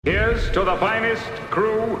Here's to the finest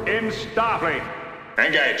crew in Starfleet.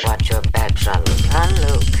 Engage. Watch your back, son.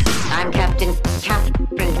 Luke. I'm Captain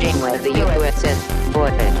Janeway of the USS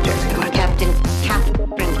Voyager. Captain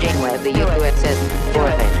Janeway of the USS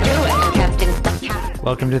Voyager. Captain.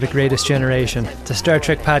 Welcome to The Greatest Generation. It's a Star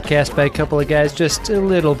Trek podcast by a couple of guys just a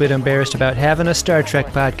little bit embarrassed about having a Star Trek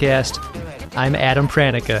podcast. I'm Adam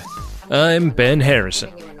Pranica. I'm Ben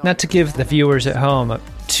Harrison. Not to give the viewers at home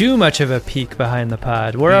too much of a peek behind the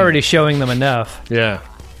pod. We're already showing them enough. Yeah.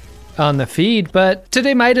 On the feed, but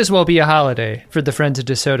today might as well be a holiday for the Friends of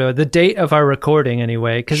DeSoto, the date of our recording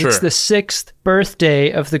anyway, because It's the 6th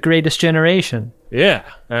birthday of The Greatest Generation. Yeah.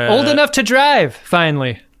 Old enough to drive,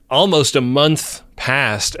 finally. Almost a month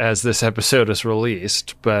passed as this episode is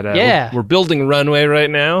released, but yeah. we're building runway right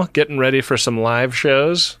now, getting ready for some live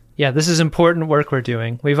shows. Yeah, this is important work we're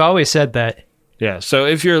doing. We've always said that. Yeah, so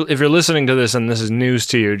if you're listening to this and this is news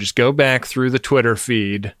to you, just go back through the Twitter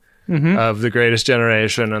feed of The Greatest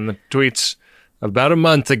Generation and the tweets about a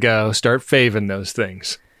month ago. Start faving those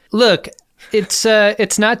things. Look, it's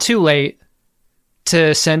not too late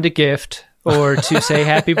to send a gift or to say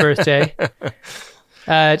happy birthday.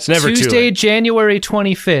 It's never Tuesday, too late. January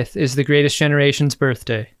 25th is The Greatest Generation's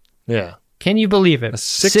birthday. Yeah. Can you believe it? A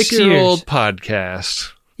 6-year-old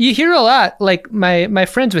podcast. You hear a lot, like my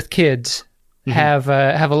friends with kids have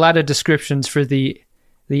a lot of descriptions for the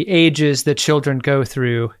ages that children go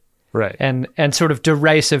through. Right. And sort of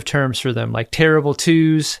derisive terms for them, like terrible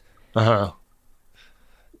 2s,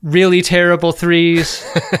 really terrible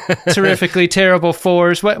 3s, terrifically terrible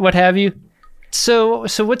 4s, what have you. So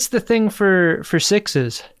what's the thing for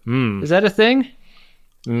 6s? Is that a thing?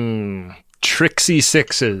 Tricksy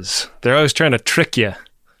 6s. They're always trying to trick you.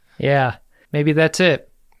 Yeah, maybe that's it.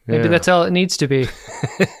 Maybe that's all it needs to be.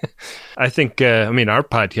 I think, our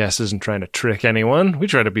podcast isn't trying to trick anyone. We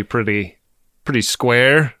try to be pretty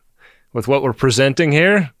square with what we're presenting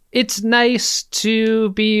here. It's nice to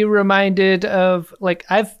be reminded of, like,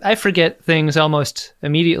 I forget things almost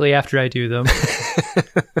immediately after I do them.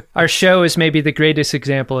 Our show is maybe the greatest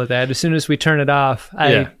example of that. As soon as we turn it off,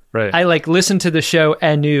 I listen to the show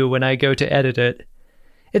anew when I go to edit it.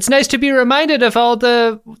 It's nice to be reminded of all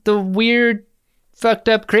the weird, fucked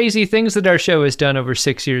up, crazy things that our show has done over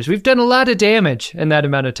 6 years. We've done a lot of damage in that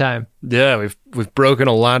amount of time. Yeah, we've broken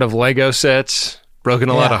a lot of Lego sets, broken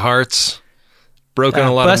a lot of hearts, broken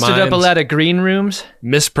a lot of minds. Busted up a lot of green rooms.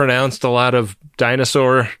 Mispronounced a lot of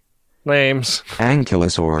dinosaur names.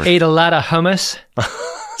 Ankylosaur. Ate a lot of hummus.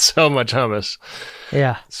 So much hummus.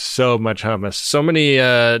 Yeah. So much hummus. So many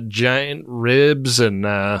giant ribs and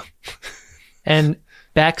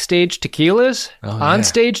backstage tequilas.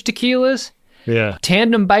 Onstage tequilas. Yeah.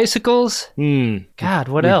 Tandem bicycles. God,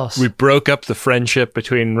 what else? We broke up the friendship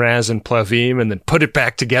between Raz and Plavim and then put it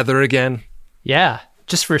back together again. Yeah,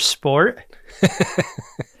 just for sport.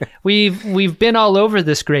 We've been all over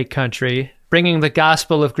this great country, bringing the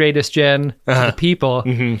gospel of Greatest Gen to the people.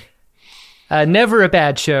 Never a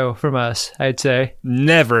bad show from us, I'd say.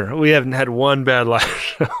 Never. We haven't had one bad live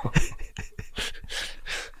show.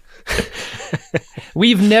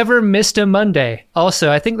 We've never missed a Monday. Also,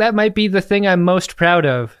 I think that might be the thing I'm most proud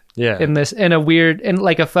of. Yeah. In a weird, in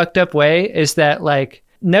like a fucked up way, is that, like,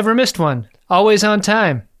 never missed one. Always on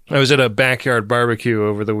time. I was at a backyard barbecue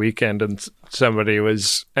over the weekend and somebody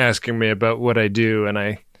was asking me about what I do, and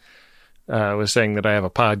I was saying that I have a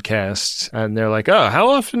podcast, and they're like, "Oh,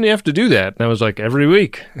 how often do you have to do that?" And I was like, "Every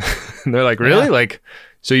week." And they're like, "Really? Yeah. Like,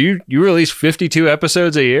 so you release 52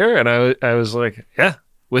 episodes a year?" And I was like, "Yeah,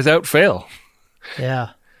 without fail." Yeah.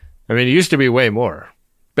 I mean, it used to be way more.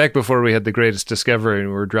 Back before we had the Greatest Discovery and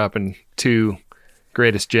we were dropping 2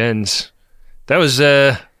 Greatest Gens. That was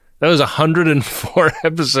 104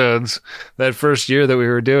 episodes that first year that we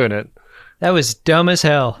were doing it. That was dumb as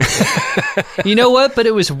hell. You know what? But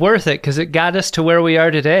it was worth it because it got us to where we are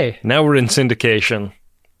today. Now we're in syndication.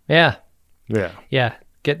 Yeah. Yeah. Yeah.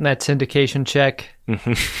 Getting that syndication check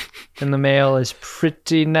in the mail is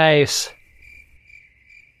pretty nice.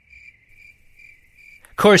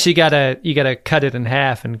 Of course, you gotta cut it in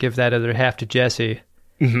half and give that other half to Jesse,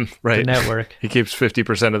 right? The network. He keeps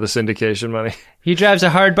 50% of the syndication money. He drives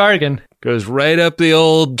a hard bargain. Goes right up the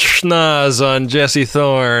old schnoz on Jesse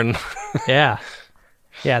Thorne. Yeah.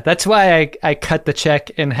 That's why I cut the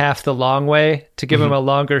check in half the long way to give him a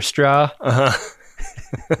longer straw.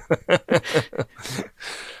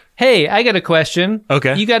 Hey, I got a question.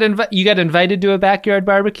 Okay. You got invited to a backyard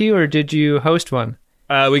barbecue, or did you host one?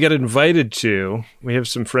 We got invited to. We have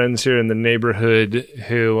some friends here in the neighborhood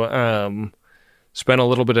who spent a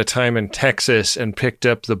little bit of time in Texas and picked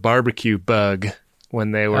up the barbecue bug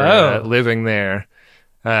when they were living there.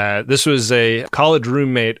 This was a college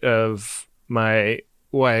roommate of my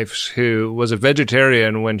wife's who was a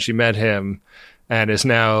vegetarian when she met him and is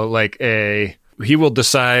now like he will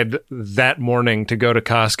decide that morning to go to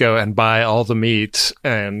Costco and buy all the meat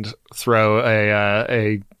and throw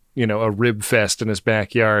a rib fest in his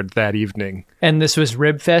backyard that evening. And this was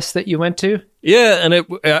Rib Fest that you went to? Yeah, and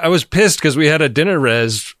I was pissed because we had a dinner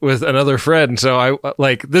res with another friend. So I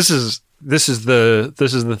like this is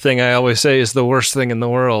the thing I always say is the worst thing in the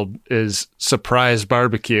world is surprise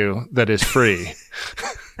barbecue that is free.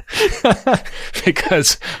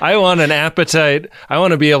 Because I want an appetite. I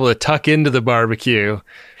want to be able to tuck into the barbecue.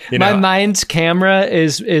 My mind's camera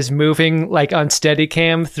is moving like on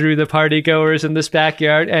Steadicam through the party goers in this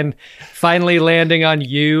backyard and finally landing on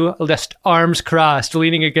you, just arms crossed,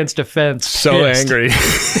 leaning against a fence. So pissed. Angry.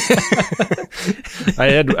 I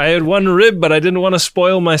had one rib, but I didn't want to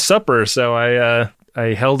spoil my supper, so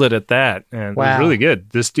I held it at that, and wow. It was really good.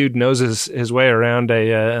 This dude knows his way around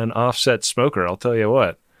an offset smoker, I'll tell you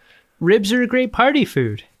what. Ribs are a great party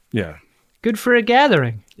food. Yeah. Good for a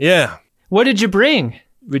gathering. Yeah. What did you bring?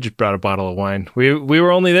 We just brought a bottle of wine. We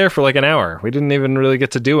were only there for like an hour. We didn't even really get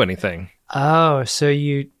to do anything. Oh, so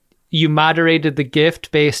you moderated the gift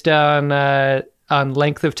based on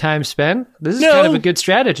length of time spent? This is kind of a good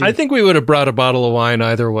strategy. I think we would have brought a bottle of wine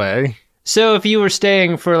either way. So if you were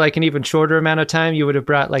staying for like an even shorter amount of time, you would have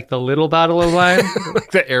brought like the little bottle of wine?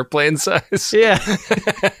 Like the airplane size? Yeah.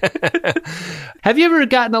 Have you ever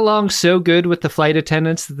gotten along so good with the flight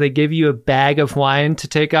attendants that they give you a bag of wine to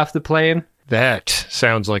take off the plane? That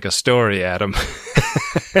sounds like a story, Adam.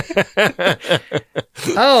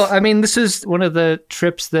 Oh, I mean, this is one of the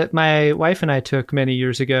trips that my wife and I took many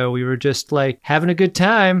years ago. We were just like having a good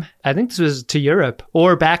time. I think this was to Europe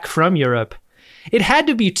or back from Europe. It had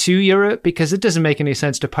to be to Europe because it doesn't make any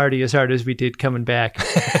sense to party as hard as we did coming back.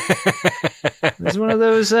 It was one of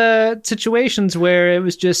those situations where it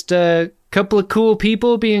was just a couple of cool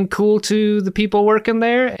people being cool to the people working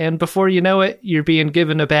there. And before you know it, you're being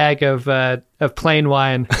given a bag of plain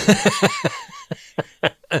wine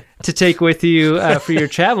to take with you for your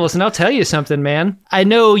travels. And I'll tell you something, man. I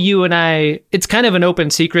know you and I, it's kind of an open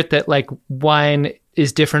secret that like wine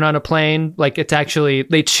is different on a plane. Like it's actually,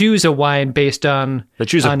 they choose a wine based on... They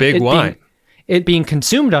choose a big wine. It being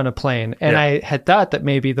consumed on a plane. And I had thought that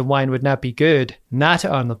maybe the wine would not be good not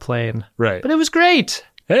on the plane. Right. But it was great.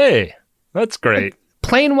 Hey, that's great.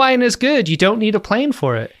 Plain wine is good. You don't need a plane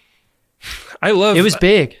for it. It was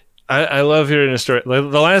big. I love hearing a story. The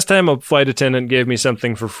last time a flight attendant gave me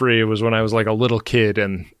something for free was when I was like a little kid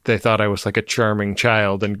and they thought I was like a charming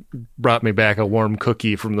child and brought me back a warm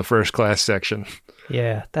cookie from the first class section.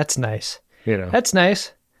 Yeah, that's nice. You know. That's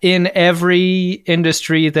nice. In every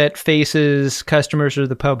industry that faces customers or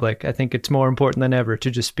the public, I think it's more important than ever to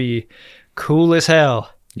just be cool as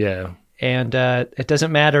hell. Yeah. And it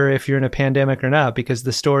doesn't matter if you're in a pandemic or not, because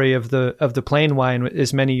the story of the plain wine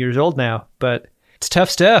is many years old now. But it's tough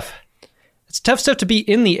stuff. It's tough stuff to be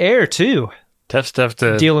in the air too. Tough stuff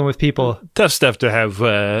to dealing with people. Tough stuff to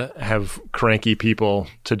have cranky people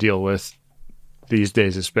to deal with these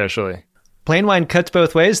days, especially. Plain wine cuts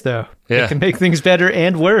both ways, though. Yeah. It can make things better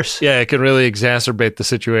and worse. Yeah, it can really exacerbate the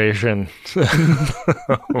situation.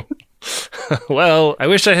 Well, I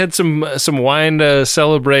wish I had some wine to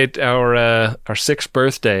celebrate our 6th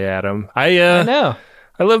birthday, Adam. I know.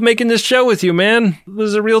 I love making this show with you, man. This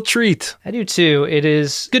is a real treat. I do too. It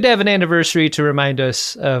is good to have an anniversary to remind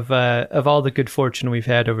us of all the good fortune we've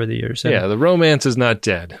had over the years. And the romance is not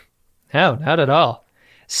dead. no, not at all.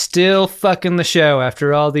 Still fucking the show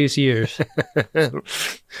after all these years.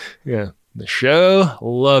 Yeah. The show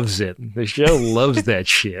loves it. The show loves that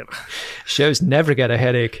shit. Show's never got a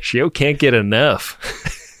headache. Show can't get enough.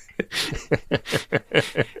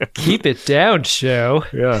 Keep it down, show.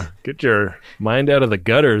 Yeah. Get your mind out of the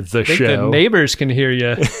gutter, the think show. The neighbors can hear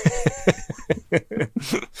you.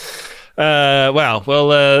 Wow.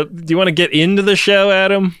 Well, do you want to get into the show,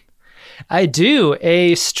 Adam? I do.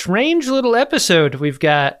 A strange little episode we've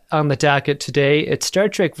got on the docket today. It's Star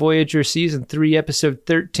Trek Voyager Season 3, Episode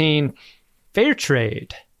 13, Fair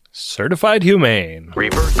Trade. Certified humane.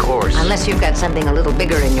 Revert course. Unless you've got something a little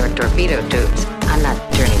bigger in your torpedo tubes, I'm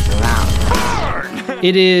not turning around.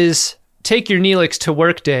 It is Take Your Neelix to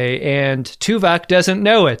Work Day, and Tuvok doesn't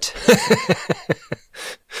know it.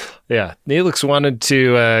 Yeah, Neelix wanted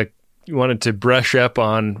to brush up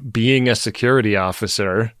on being a security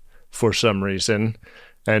officer for some reason.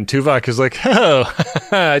 And Tuvok is like, oh,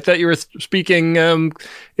 I thought you were speaking in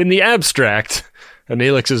the abstract. And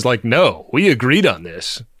Neelix is like, no, we agreed on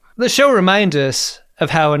this. The show reminds us of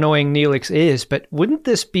how annoying Neelix is, but wouldn't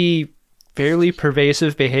this be fairly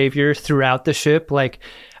pervasive behavior throughout the ship. Like,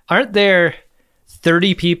 aren't there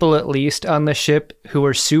 30 people at least on the ship who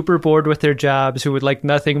are super bored with their jobs, who would like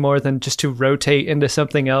nothing more than just to rotate into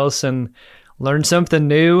something else and learn something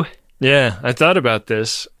new? Yeah, I thought about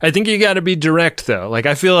this. I think you got to be direct, though. Like,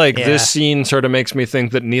 I feel like this scene sort of makes me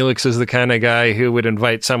think that Neelix is the kind of guy who would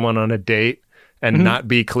invite someone on a date and not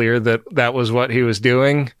be clear that that was what he was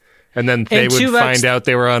doing. And then they would find out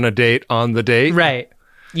they were on a date on the date. Right.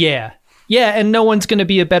 Yeah. Yeah, and no one's going to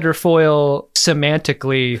be a better foil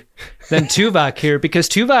semantically than Tuvok here, because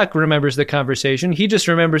Tuvok remembers the conversation. He just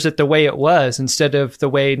remembers it the way it was instead of the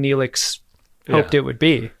way Neelix hoped it would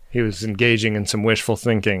be. He was engaging in some wishful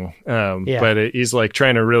thinking. But he's like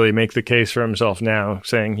trying to really make the case for himself now,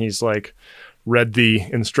 saying he's like read the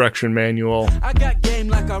instruction manual. I got game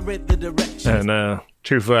like I read the directions. And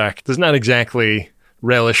Tuvok does not exactly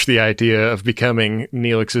relish the idea of becoming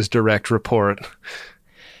Neelix's direct report.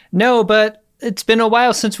 No, but it's been a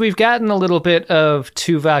while since we've gotten a little bit of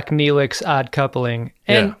Tuvok-Neelix odd coupling.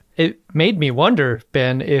 And it made me wonder,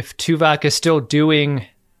 Ben, if Tuvok is still doing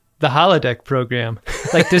the holodeck program.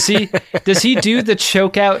 Like, does he do the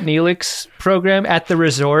choke out Neelix program at the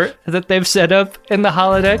resort that they've set up in the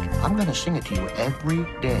holodeck? I'm going to sing it to you every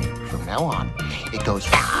day from now on. It goes...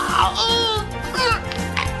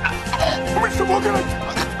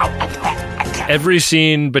 Every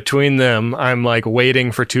scene between them, I'm like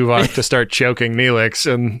waiting for Tuvok to start choking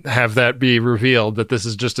Neelix and have that be revealed that this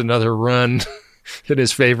is just another run in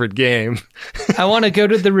his favorite game. I want to go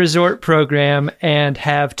to the resort program and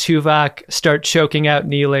have Tuvok start choking out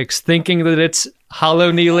Neelix, thinking that it's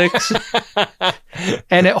hollow Neelix,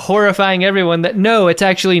 and it horrifying everyone that no, it's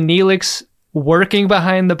actually Neelix working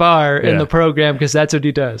behind the bar in the program, because that's what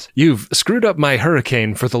he does. You've screwed up my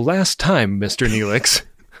hurricane for the last time, Mr. Neelix.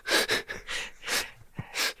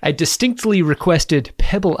 I distinctly requested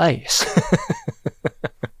pebble ice.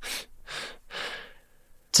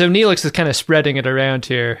 So Neelix is kind of spreading it around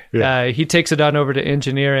here. Yeah. He takes it on over to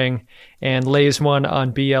engineering and lays one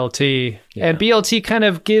on BLT. Yeah. And BLT kind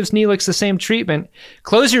of gives Neelix the same treatment.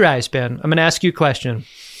 Close your eyes, Ben. I'm going to ask you a question.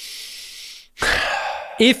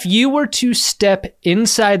 If you were to step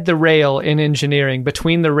inside the rail in engineering,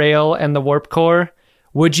 between the rail and the warp core,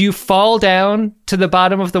 would you fall down to the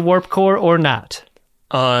bottom of the warp core or not?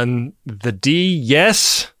 On the D,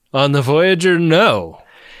 yes. On the Voyager, no.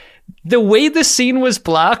 The way the scene was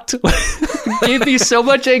blocked gave me so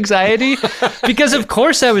much anxiety, because of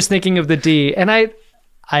course I was thinking of the D, and I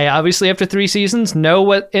obviously after 3 seasons know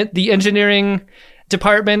what the engineering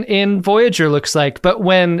department in Voyager looks like, but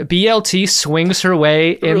when BLT swings her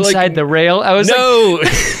way inside the rail, I was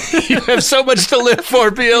like, you have so much to live for,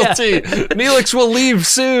 BLT. Yeah. Neelix will leave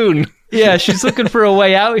soon. Yeah, she's looking for a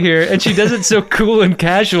way out here, and she does it so cool and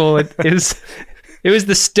casual. It was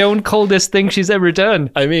the stone coldest thing she's ever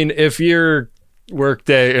done. I mean, if your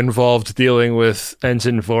workday involved dealing with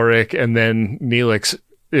Ensign Vorik and then Neelix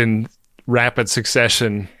in rapid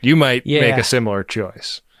succession, you might make a similar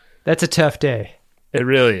choice. That's a tough day. It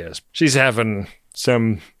really is. She's having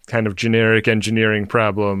some kind of generic engineering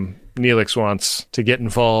problem. Neelix wants to get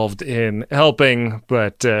involved in helping,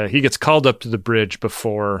 but he gets called up to the bridge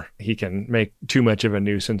before he can make too much of a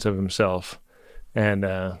nuisance of himself. And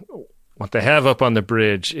what they have up on the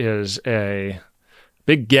bridge is a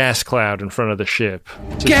big gas cloud in front of the ship.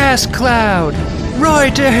 Gas cloud!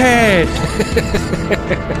 Right ahead!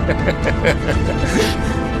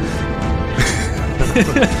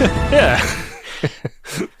 Yeah.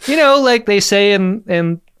 You know, like they say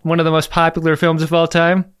in one of the most popular films of all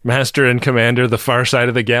time. Master and Commander, The Far Side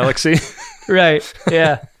of the Galaxy. Right,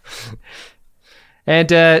 yeah.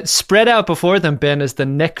 And spread out before them, Ben, is the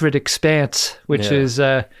Necrid Expanse, which is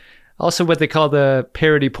also what they call the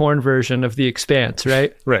parody porn version of The Expanse,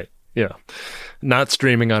 right? Right, yeah. Not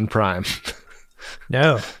streaming on Prime.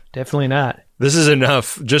 No, definitely not. This is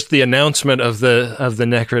enough. Just the announcement of the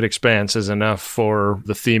Necrid Expanse is enough for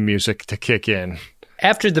the theme music to kick in.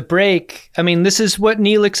 After the break, I mean, this is what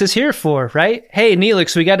Neelix is here for, right? Hey,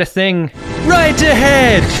 Neelix, we got a thing right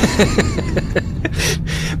ahead.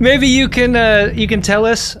 Maybe you can tell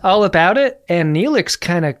us all about it. And Neelix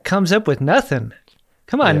kind of comes up with nothing.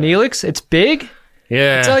 Come on, Neelix, it's big.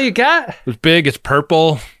 Yeah, that's all you got. It's big. It's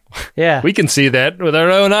purple. Yeah, we can see that with our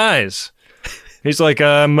own eyes. He's like,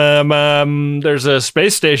 there's a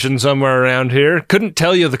space station somewhere around here. Couldn't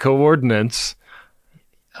tell you the coordinates.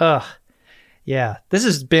 Ugh. Yeah, this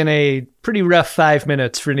has been a pretty rough 5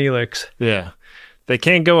 minutes for Neelix. Yeah. They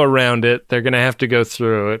can't go around it. They're going to have to go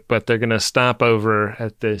through it, but they're going to stop over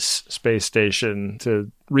at this space station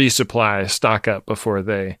to resupply, stock up before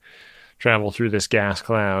they travel through this gas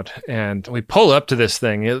cloud. And we pull up to this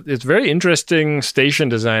thing. It's very interesting station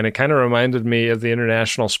design. It kind of reminded me of the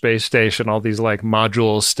International Space Station, all these like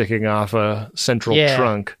modules sticking off a central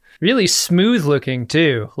trunk. Really smooth looking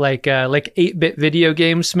too, like 8-bit video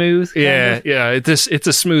game smooth. Yeah. It's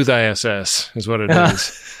a smooth ISS is what it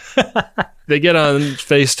is. They get on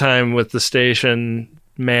FaceTime with the station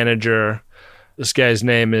manager. This guy's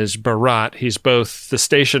name is Bharat. He's both the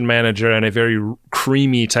station manager and a very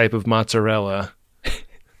creamy type of mozzarella.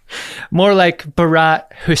 More like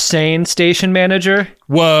Bharat Hussein, station manager.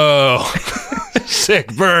 Whoa!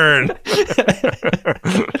 Sick burn.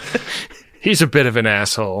 He's a bit of an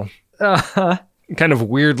asshole. Kind of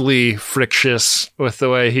weirdly frictious with the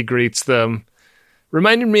way he greets them.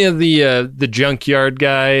 Reminded me of the junkyard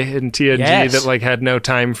guy in TNG that like had no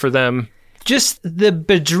time for them. Just the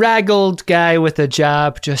bedraggled guy with a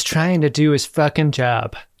job, just trying to do his fucking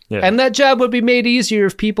job. Yeah. And that job would be made easier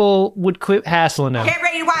if people would quit hassling him. Get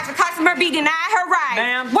ready to watch a customer be denied her right.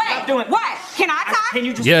 Ma'am, wait, stop doing it. What? Can I talk? Can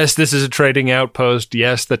you just... Yes, this is a trading outpost.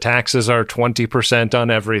 Yes, the taxes are 20% on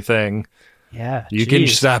everything. Yeah, you can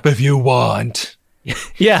stop if you want.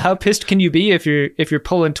 Yeah, how pissed can you be if you're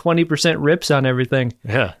pulling 20% rips on everything?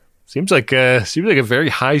 Yeah, seems like a very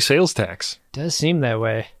high sales tax. Does seem that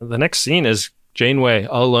way. The next scene is Janeway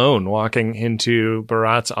alone walking into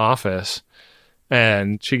Bharat's office,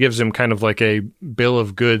 and she gives him kind of like a bill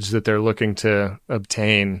of goods that they're looking to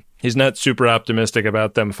obtain. He's not super optimistic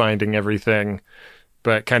about them finding everything,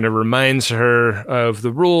 but kind of reminds her of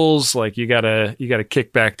the rules, like you gotta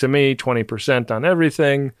kick back to me 20% on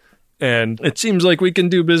everything. And it seems like we can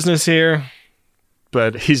do business here,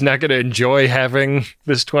 but he's not gonna enjoy having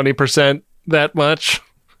this 20% that much.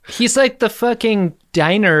 He's like the fucking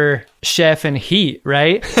diner chef in Heat,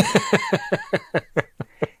 right?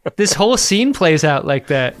 This whole scene plays out like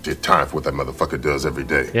that. Get tired of what that motherfucker does every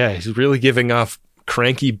day. Yeah, he's really giving off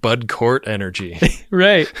cranky Bud Cort energy.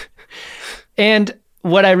 Right. And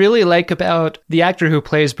what I really like about the actor who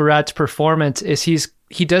plays Bharat's performance is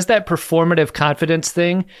he does that performative confidence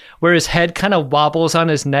thing where his head kind of wobbles on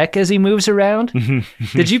his neck as he moves around.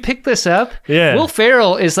 Did you pick this up? Yeah. Will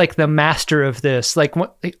Ferrell is like the master of this. Like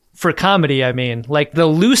for comedy, I mean. Like the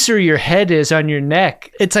looser your head is on your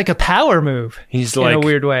neck, it's like a power move. He's in like a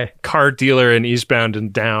weird way. Car dealer in Eastbound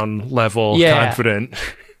and Down level confident.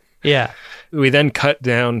 Yeah. We then cut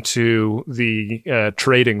down to the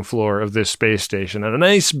trading floor of this space station, and a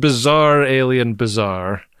nice, bizarre alien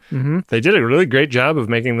bazaar. Mm-hmm. They did a really great job of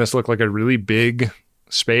making this look like a really big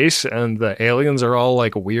space, and the aliens are all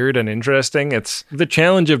like weird and interesting. It's the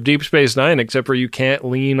challenge of Deep Space Nine, except for you can't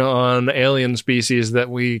lean on alien species that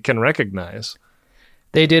we can recognize.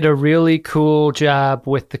 They did a really cool job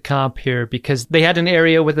with the comp here because they had an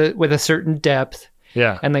area with a certain depth,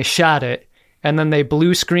 and they shot it, and then they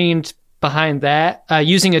blue screened behind that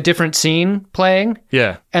using a different scene playing.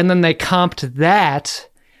 Yeah. And then they comped that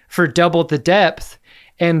for double the depth,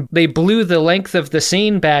 and they blew the length of the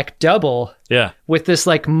scene back double. Yeah. With this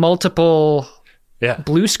like multiple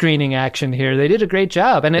blue screening action here. They did a great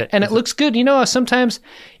job, and it looks good. You know, sometimes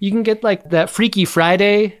you can get like that Freaky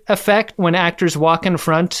Friday effect when actors walk in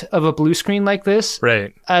front of a blue screen like this.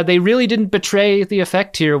 Right. They really didn't betray the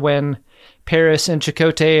effect here when Paris and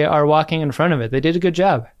Chakotay are walking in front of it. They did a good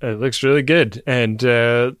job. It looks really good. And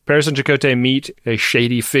Paris and Chakotay meet a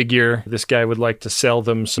shady figure. This guy would like to sell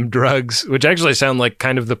them some drugs, which actually sound like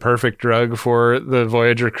kind of the perfect drug for the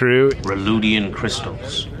Voyager crew. Reludian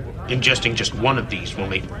crystals. Ingesting just one of these will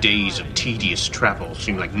make days of tedious travel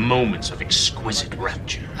seem like moments of exquisite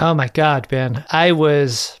rapture. Oh my God, Ben. I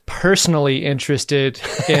was personally interested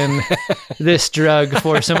in this drug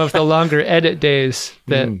for some of the longer edit days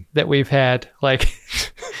that we've had. Like,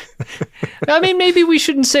 I mean, maybe we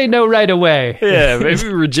shouldn't say no right away. Yeah, maybe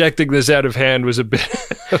rejecting this out of hand was a bit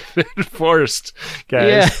forced, guys.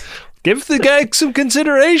 Yeah. Give the guy some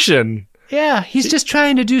consideration. Yeah, he's just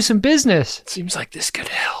trying to do some business. It seems like this could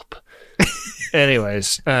help.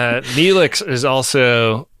 Anyways, Neelix is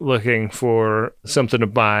also looking for something to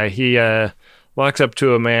buy. He walks up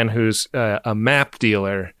to a man who's a map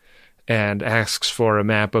dealer and asks for a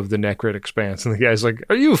map of the Necrit Expanse. And the guy's like,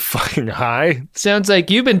 are you fucking high? Sounds like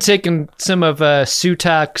you've been taking some of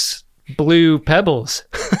Sutak's blue pebbles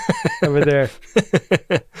over there.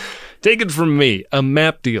 Take it from me, a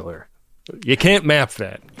map dealer. You can't map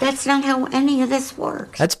that. That's not how any of this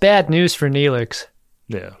works. That's bad news for Neelix.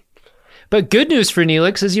 Yeah. But good news for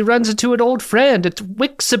Neelix is he runs into an old friend. It's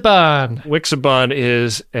Wixaban. Wixaban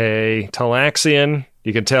is a Talaxian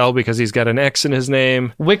You can tell because he's got an X in his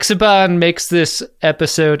name. Wixaban makes this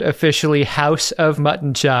episode officially House of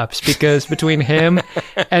Mutton Chops because between him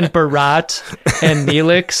and Barat and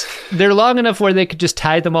Neelix, they're long enough where they could just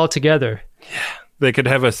tie them all together. Yeah. They could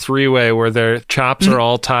have a three-way where their chops are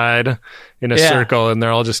all tied in a circle and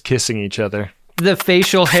they're all just kissing each other. The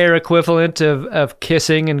facial hair equivalent of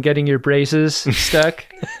kissing and getting your braces stuck.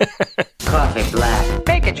 Coffee black.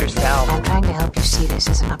 Make it yourself. I'm trying to help you see this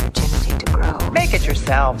as an opportunity to grow. Make it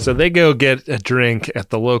yourself. So they go get a drink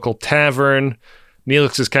at the local tavern.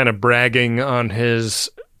 Neelix is kind of bragging on his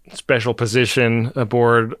special position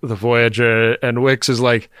aboard the Voyager, and Wix is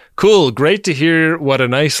like, cool, great to hear what a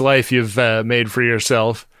nice life you've made for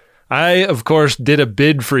yourself. I, of course, did a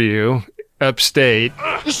bid for you upstate.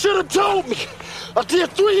 You should have told me. I did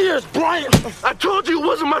 3 years, Brian. I told you it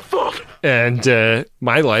wasn't my fault. And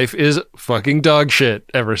my life is fucking dog shit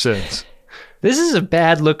ever since. This is a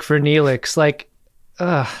bad look for Neelix. Like,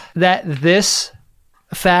 that this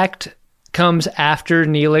fact comes after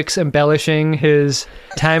Neelix embellishing his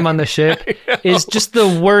time on the ship is just the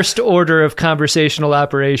worst order of conversational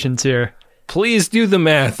operations here. Please do the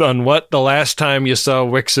math on what the last time you saw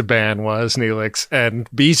Wixaban was, Neelix, and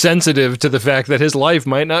be sensitive to the fact that his life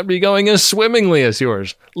might not be going as swimmingly as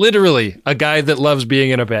yours. Literally, a guy that loves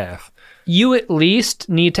being in a bath. You at least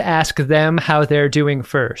need to ask them how they're doing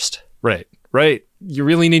first. Right. You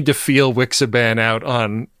really need to feel Wixaban out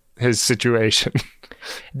on his situation.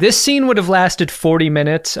 This scene would have lasted 40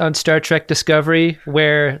 minutes on Star Trek Discovery,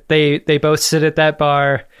 where they both sit at that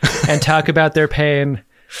bar and talk about their pain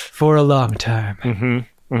for a long time.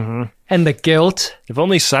 And the guilt. If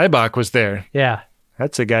only Cybok was there. Yeah.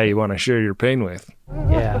 That's a guy you want to share your pain with.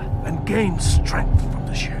 Yeah. And gain strength from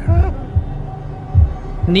the share.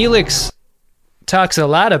 Neelix talks a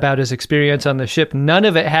lot about his experience on the ship, none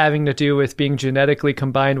of it having to do with being genetically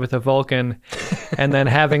combined with a Vulcan and then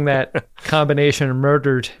having that combination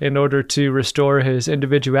murdered in order to restore his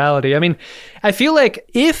individuality. I mean, I feel like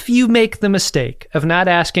if you make the mistake of not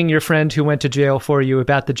asking your friend who went to jail for you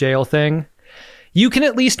about the jail thing, you can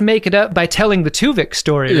at least make it up by telling the Tuvix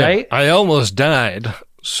story, right? I almost died,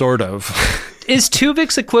 sort of. Is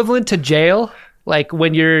Tuvix equivalent to jail? Like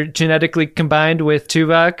when you're genetically combined with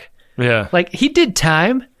Tuvok? Yeah. Like, he did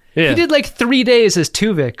time. Yeah. He did like 3 days as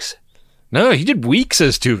Tuvix. No, he did weeks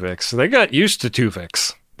as Tuvix. They got used to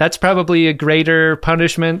Tuvix. That's probably a greater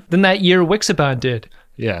punishment than that year Wixaban did.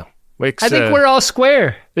 Yeah. Wix, I think we're all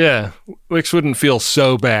square. Yeah. Wix wouldn't feel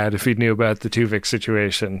so bad if he knew about the Tuvix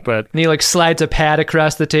situation, but... And he like slides a pad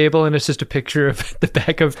across the table and it's just a picture of the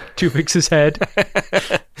back of Tuvix's head.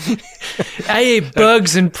 I ate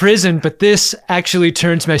bugs in prison, but this actually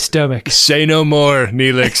turns my stomach. Say no more,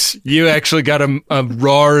 Neelix. You actually got a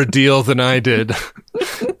rawer deal than I did.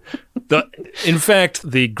 In fact,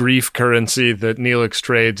 the grief currency that Neelix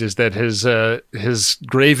trades is that his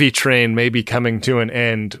gravy train may be coming to an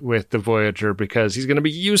end with the Voyager because he's going to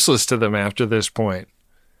be useless to them after this point.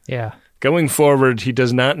 Yeah. Going forward, he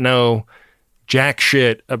does not know jack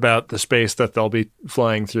shit about the space that they'll be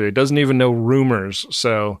flying through. He doesn't even know rumors,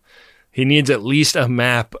 so he needs at least a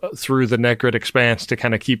map through the Necrit Expanse to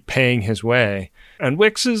kind of keep paying his way. And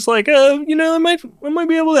Wix is like, I might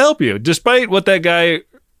be able to help you, despite what that guy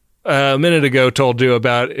a minute ago told you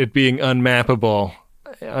about it being unmappable.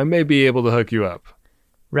 I may be able to hook you up.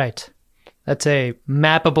 Right. That's a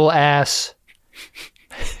mappable ass.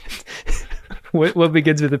 What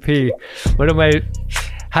begins with a P?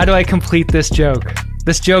 How do I complete this joke?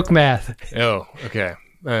 This joke math. Oh, okay.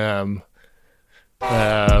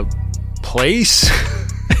 Place?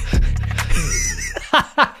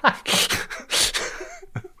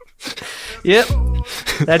 Yep.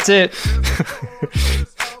 That's it.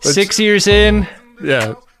 6 years in.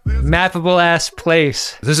 Yeah. Mappable ass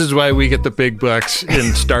place. This is why we get the big bucks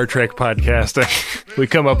in Star Trek podcasting. We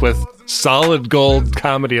come up with solid gold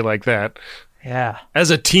comedy like that. Yeah. As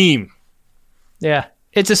a team. Yeah.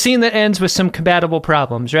 It's a scene that ends with some compatible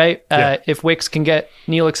problems, right? Yeah. If Wix can get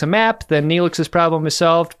Neelix a map, then Neelix's problem is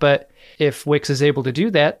solved. But if Wix is able to do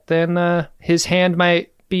that, then his hand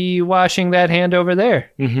might be washing that hand over there.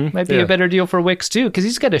 Mm-hmm. Might be a better deal for Wix too, because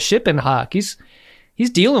he's got a ship in hock. He's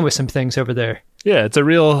dealing with some things over there. Yeah, it's a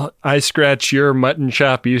real I scratch your mutton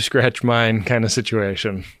chop, you scratch mine kind of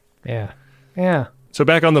situation. Yeah. Yeah. So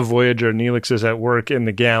back on the Voyager, Neelix is at work in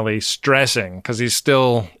the galley, stressing because he's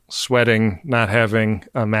still sweating, not having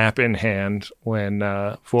a map in hand when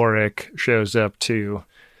Vorik shows up to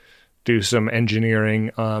do some engineering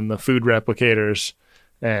on the food replicators.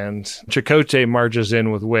 And Chakotay marches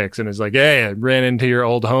in with Wix and is like, hey, I ran into your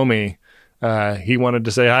old homie. He wanted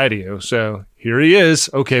to say hi to you. So here he is.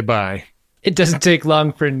 Okay, bye. It doesn't take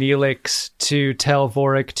long for Neelix to tell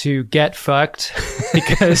Vorik to get fucked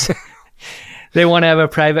because they want to have a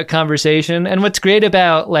private conversation. And what's great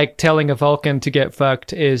about like telling a Vulcan to get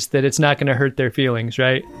fucked is that it's not going to hurt their feelings,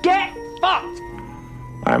 right? Get fucked!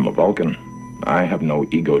 I'm a Vulcan. I have no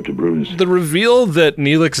ego to bruise. The reveal that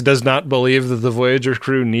Neelix does not believe that the Voyager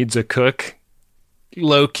crew needs a cook,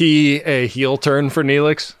 low-key a heel turn for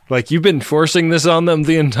Neelix. Like, you've been forcing this on them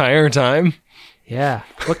the entire time? Yeah.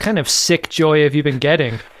 What kind of sick joy have you been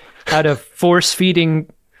getting out of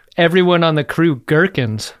force-feeding everyone on the crew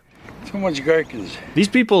gherkins? Too much gherkins. These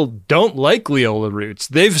people don't like Leola roots.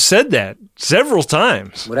 They've said that several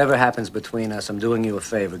times. Whatever happens between us, I'm doing you a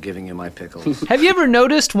favor giving you my pickles. Have you ever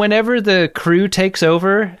noticed whenever the crew takes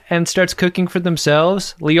over and starts cooking for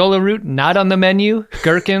themselves, Leola root not on the menu,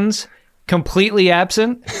 gherkins completely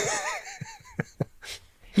absent?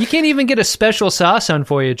 You can't even get a special sauce on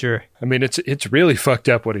Voyager. I mean, it's really fucked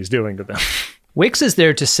up what he's doing to them. Wix is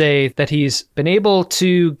there to say that he's been able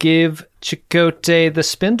to give Chakotay the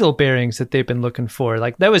spindle bearings that they've been looking for.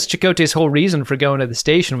 Like, that was Chakotay's whole reason for going to the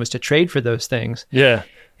station, was to trade for those things. Yeah.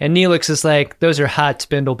 And Neelix is like, those are hot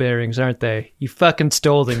spindle bearings, aren't they? You fucking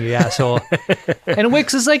stole them, you asshole. And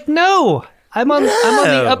Wix is like, no, I'm on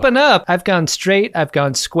the up and up. I've gone straight. I've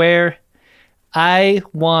gone square. I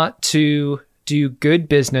want to do good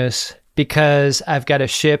business because I've got a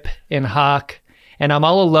ship in Hawk and I'm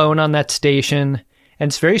all alone on that station and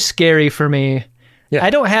it's very scary for me. Yeah.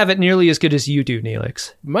 I don't have it nearly as good as you do,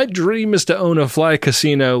 Neelix. My dream is to own a fly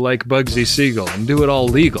casino like Bugsy Siegel and do it all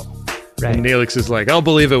legal. Right. And Neelix is like, I'll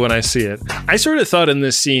believe it when I see it. I sort of thought in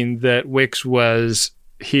this scene that Wix was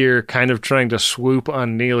here kind of trying to swoop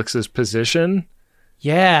on Neelix's position.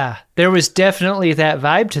 Yeah, there was definitely that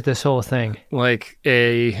vibe to this whole thing. Like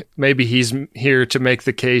maybe he's here to make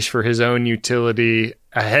the case for his own utility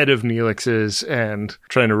ahead of Neelix's and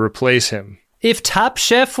trying to replace him. If Top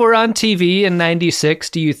Chef were on TV in 96,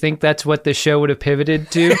 do you think that's what the show would have pivoted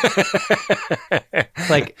to?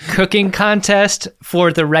 Like cooking contest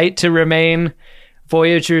for the right to remain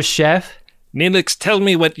Voyager's chef? Neelix, tell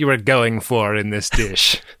me what you were going for in this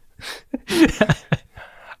dish.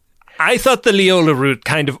 I thought the Leola root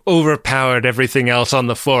kind of overpowered everything else on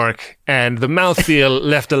the fork, and the mouthfeel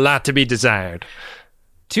left a lot to be desired.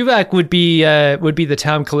 Tuvok would be the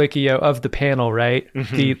Tom Colicchio of the panel, right?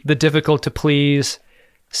 Mm-hmm. The difficult to please,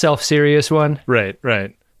 self-serious one. Right.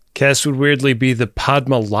 Kes would weirdly be the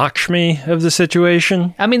Padma Lakshmi of the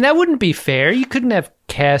situation. I mean, that wouldn't be fair. You couldn't have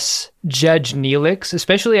Kes judge Neelix,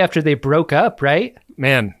 especially after they broke up, right?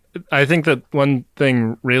 Man, I think that one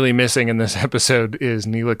thing really missing in this episode is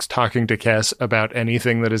Neelix talking to Kes about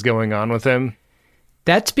anything that is going on with him.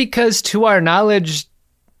 That's because, to our knowledge,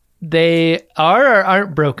 they are or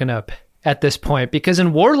aren't broken up at this point. Because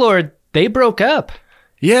in Warlord, they broke up.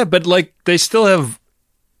 Yeah, but like they still have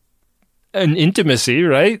an intimacy,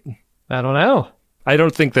 right? I don't know. I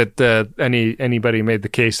don't think that anybody made the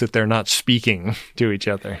case that they're not speaking to each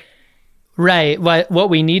other. Right. What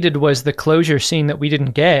we needed was the closure scene that we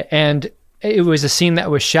didn't get. And it was a scene that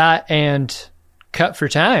was shot and cut for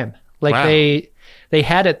time. Like, wow. They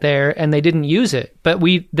had it there and they didn't use it. But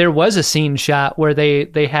there was a scene shot where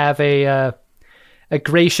they have a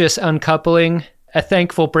gracious uncoupling, a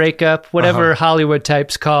thankful breakup, whatever Hollywood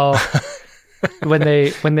types call when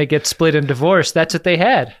they get split and divorced. That's what they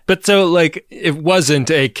had. But so, like, it wasn't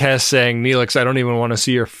a Kes saying, Neelix, I don't even want to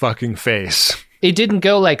see your fucking face. It didn't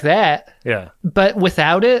go like that. Yeah. But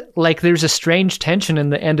without it, like, there's a strange tension in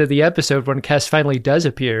the end of the episode when Kes finally does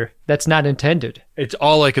appear. That's not intended. It's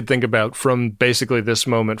all I could think about from basically this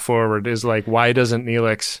moment forward is, like, why doesn't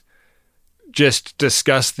Neelix just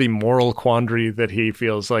discuss the moral quandary that he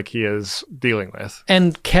feels like he is dealing with?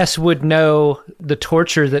 And Kes would know the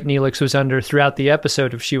torture that Neelix was under throughout the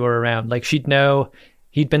episode if she were around. Like, she'd know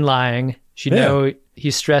he'd been lying. She'd know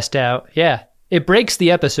he's stressed out. Yeah. It breaks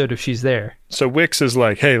the episode if she's there. So Wix is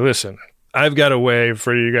like, hey, listen, I've got a way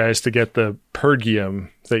for you guys to get the pergium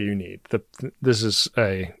that you need. This is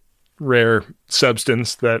a rare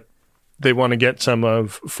substance that they want to get some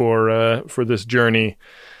of for this journey.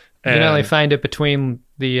 You can only find it between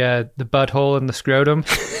the butthole and the scrotum.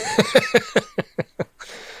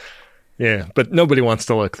 Yeah, but nobody wants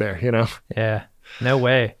to look there, you know? Yeah, no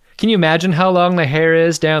way. Can you imagine how long the hair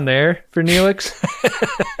is down there for Neelix?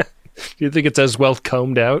 Do you think it's as well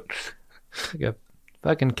combed out? Like a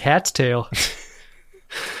fucking cat's tail.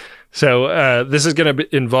 So this is going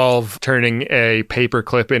to involve turning a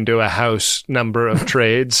paperclip into a house number of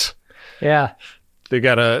trades. Yeah. They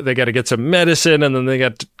gotta get some medicine, and then they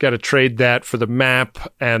got to trade that for the map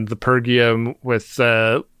and the pergium with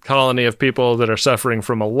a colony of people that are suffering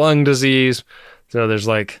from a lung disease. So there's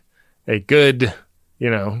like a good,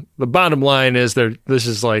 the bottom line is this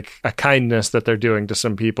is like a kindness that they're doing to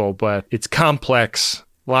some people, but it's complex,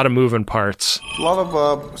 a lot of moving parts. A lot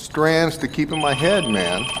of strands to keep in my head,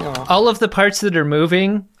 man. All of the parts that are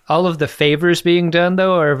moving, all of the favors being done,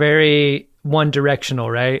 though, are very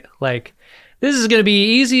one-directional, right? Like, this is going to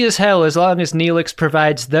be easy as hell as long as Neelix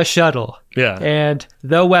provides the shuttle. Yeah. And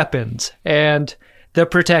the weapons. And the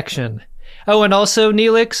protection. Oh, and also,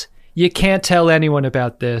 Neelix, you can't tell anyone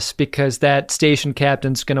about this because that station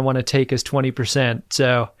captain's going to want to take his 20%.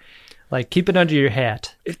 So, keep it under your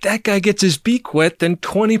hat. If that guy gets his beak wet, then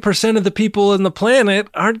 20% of the people on the planet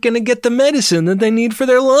aren't going to get the medicine that they need for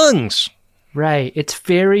their lungs. Right. It's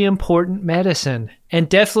very important medicine. And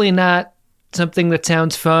definitely not something that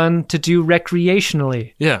sounds fun to do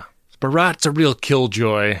recreationally. Yeah. Bharat's a real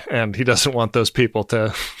killjoy, and he doesn't want those people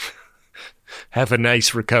to have a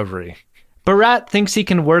nice recovery. Bharat thinks he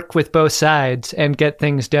can work with both sides and get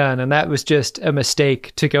things done, and that was just a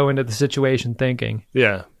mistake to go into the situation thinking.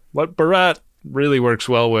 Yeah. What Bharat really works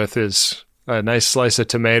well with is a nice slice of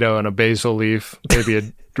tomato and a basil leaf, maybe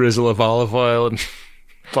a drizzle of olive oil and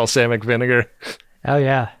balsamic vinegar. Oh,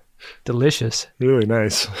 yeah. Delicious. Really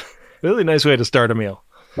nice. Really nice way to start a meal.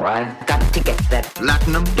 Well, I've got to get that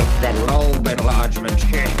platinum, get that low enlargement.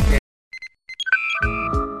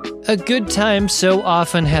 A good time so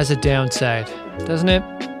often has a downside, doesn't it?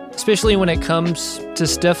 Especially when it comes to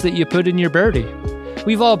stuff that you put in your birdie.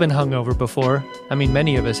 We've all been hungover before. I mean,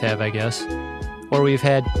 many of us have, I guess. Or we've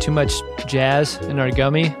had too much jazz in our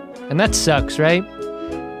gummy. And that sucks, right?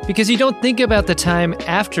 Because you don't think about the time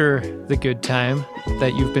after the good time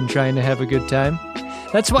that you've been trying to have a good time.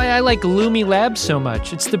 That's why I like Lumi Labs so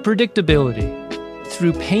much. It's the predictability.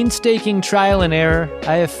 Through painstaking trial and error,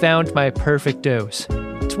 I have found my perfect dose.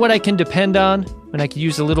 It's what I can depend on when I could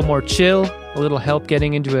use a little more chill, a little help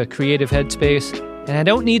getting into a creative headspace, and I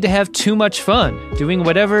don't need to have too much fun doing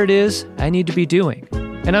whatever it is I need to be doing.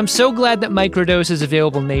 And I'm so glad that Microdose is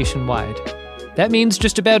available nationwide. That means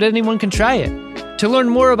just about anyone can try it. To learn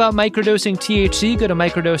more about microdosing THC, go to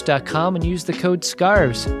microdose.com and use the code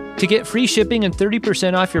SCARVES to get free shipping and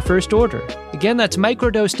 30% off your first order. Again, that's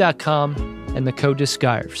microdose.com and the code is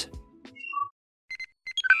SCARVES.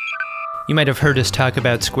 You might have heard us talk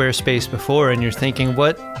about Squarespace before and you're thinking,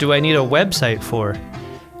 what do I need a website for?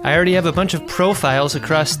 I already have a bunch of profiles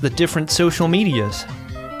across the different social medias.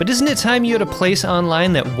 But isn't it time you had a place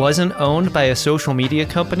online that wasn't owned by a social media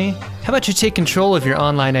company? How about you take control of your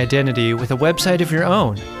online identity with a website of your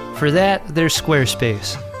own? For that, there's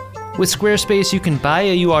Squarespace. With Squarespace, you can buy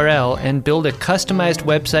a URL and build a customized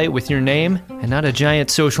website with your name and not a giant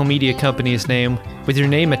social media company's name with your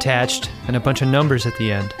name attached and a bunch of numbers at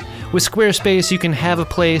the end. With Squarespace, you can have a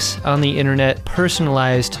place on the internet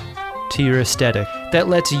personalized to your aesthetic that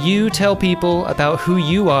lets you tell people about who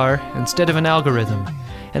you are instead of an algorithm.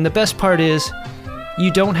 And the best part is, you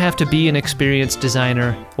don't have to be an experienced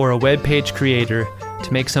designer or a web page creator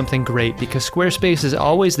to make something great because Squarespace is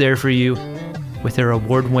always there for you with their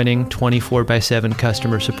award-winning 24/7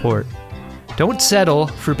 customer support. Don't settle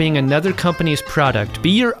for being another company's product.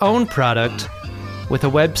 Be your own product with a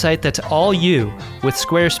website that's all you with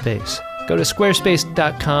Squarespace. Go to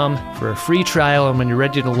squarespace.com for a free trial, and when you're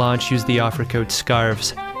ready to launch, use the offer code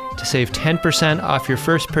SCARVES to save 10% off your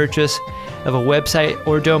first purchase of a website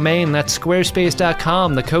or domain. That's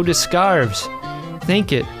squarespace.com. The code is SCARVES.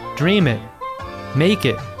 Think it, dream it, make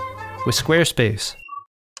it with Squarespace.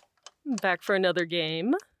 Back for another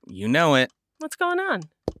game. You know it. What's going on?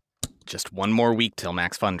 Just one more week till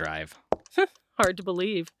Max Fun Drive. Hard to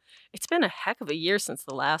believe. It's been a heck of a year since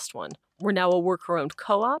the last one. We're now a worker-owned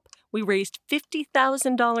co-op. We raised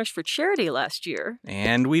 $50,000 for charity last year.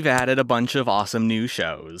 And we've added a bunch of awesome new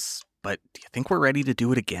shows. But do you think we're ready to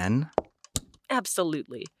do it again?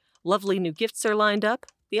 Absolutely. Lovely new gifts are lined up.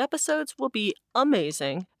 The episodes will be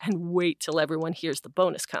amazing. And wait till everyone hears the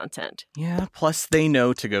bonus content. Yeah, plus they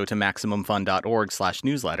know to go to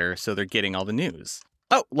MaximumFun.org/newsletter, so they're getting all the news.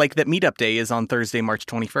 Oh, like that meetup day is on Thursday, March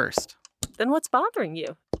 21st. Then what's bothering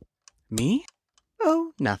you? Me?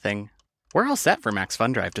 Oh, nothing. We're all set for Max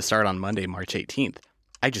Fun Drive to start on Monday, March 18th.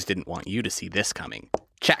 I just didn't want you to see this coming.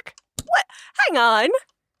 Check. What? Hang on.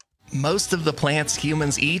 Most of the plants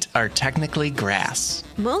humans eat are technically grass.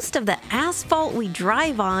 Most of the asphalt we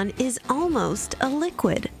drive on is almost a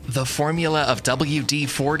liquid. The formula of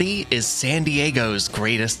WD-40 is San Diego's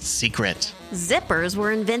greatest secret. Zippers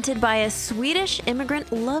were invented by a Swedish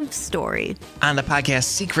immigrant love story. On the podcast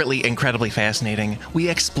Secretly Incredibly Fascinating, we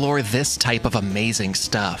explore this type of amazing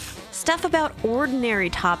stuff. Stuff about ordinary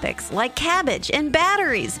topics like cabbage and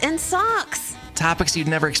batteries and socks. topics you'd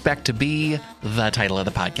never expect to be the title of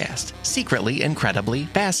the podcast. Secretly, incredibly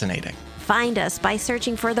fascinating. Find us by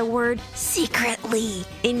searching for the word secretly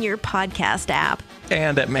in your podcast app.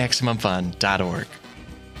 And at MaximumFun.org.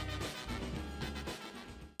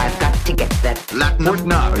 I've got to get that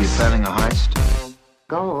Latinum? Are you planning a heist?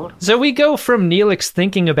 gold. So we go from Neelix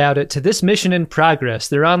thinking about it to this mission in progress.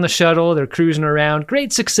 They're on the shuttle, they're cruising around.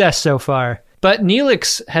 Great success so far. But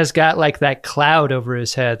Neelix has got like that cloud over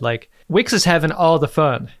his head. Like, Wix is having all the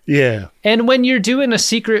fun. Yeah. And when you're doing a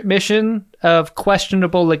secret mission of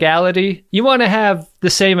questionable legality, you want to have the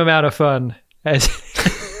same amount of fun as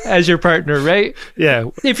as your partner, right? Yeah.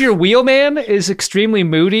 If your wheelman is extremely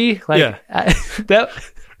moody, like Yeah.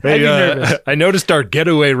 I'd be nervous. I noticed our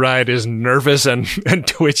getaway ride is nervous and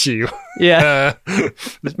twitchy. Yeah.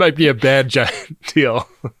 This might be a bad deal.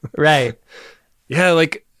 Right. Yeah,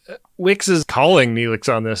 like Wix is calling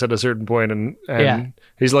Neelix on this at a certain point, and Yeah.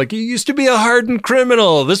 he's like, "You used to be a hardened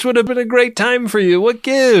criminal. This would have been a great time for you. What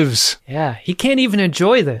gives?" Yeah, he can't even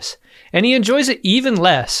enjoy this. And he enjoys it even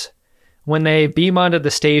less when they beam onto the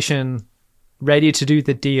station ready to do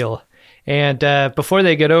the deal. And before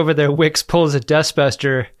they get over there, Wix pulls a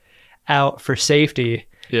dustbuster out for safety.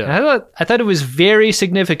 Yeah. And I thought it was very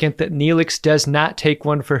significant that Neelix does not take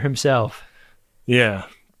one for himself. Yeah.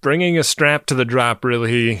 Bringing a strap to the drop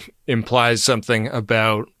really implies something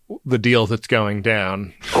about the deal that's going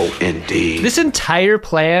down. Oh, indeed. This entire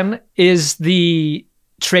plan is the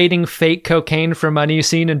trading fake cocaine for money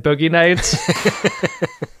scene in Boogie Nights.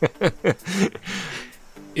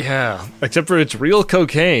 Yeah, except for it's real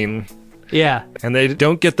cocaine. Yeah. And they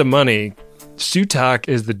don't get the money. Sutak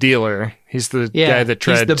is the dealer. He's the guy that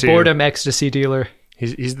tried to... He's the boredom ecstasy dealer.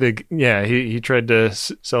 He tried to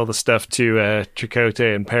sell the stuff to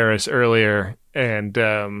Chakotay in Paris earlier, and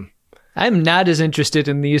I'm not as interested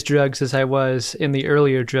in these drugs as I was in the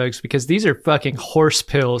earlier drugs, because these are fucking horse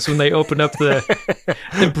pills when they open up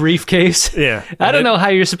the briefcase. Yeah. I don't know how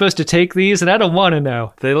you're supposed to take these, and I don't want to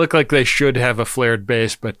know. They look like they should have a flared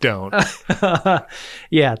base, but don't.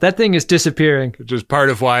 Yeah, that thing is disappearing. Which is part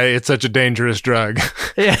of why it's such a dangerous drug.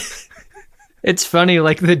 Yeah. It's funny,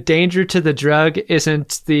 like the danger to the drug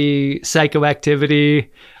isn't the psychoactivity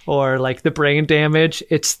or like the brain damage.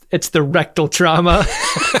 It's the rectal trauma.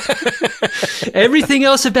 Everything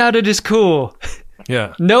else about it is cool.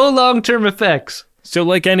 Yeah. No long-term effects. So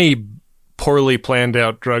like any poorly planned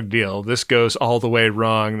out drug deal, this goes all the way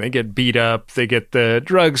wrong. They get beat up. They get the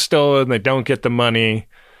drugs stolen. They don't get the money.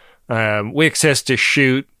 Wix has to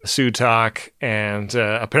shoot Sutak, and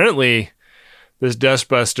apparently... this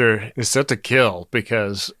dustbuster is set to kill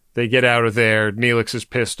because they get out of there. Neelix is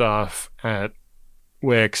pissed off at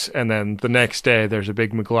Wix, and then the next day there's a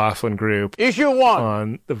big McLaughlin group Issue 1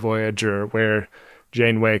 on the Voyager where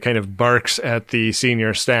Janeway kind of barks at the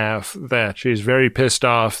senior staff that she's very pissed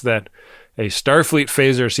off that a Starfleet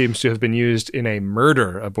phaser seems to have been used in a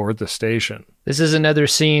murder aboard the station. This is another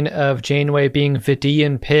scene of Janeway being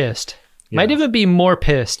Vidian pissed. Yeah. Might even be more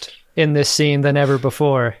pissed in this scene than ever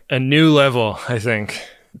before. A new level, I think.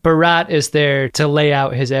 Barat is there to lay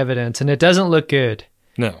out his evidence, and it doesn't look good.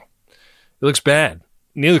 No. It looks bad.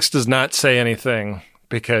 Neelix does not say anything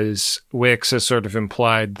because Wix has sort of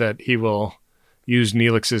implied that he will use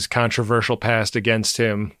Neelix's controversial past against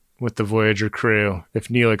him with the Voyager crew if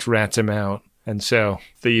Neelix rats him out. And so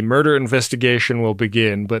the murder investigation will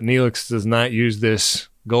begin, but Neelix does not use this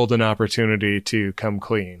golden opportunity to come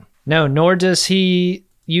clean. No, nor does he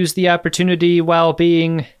use the opportunity while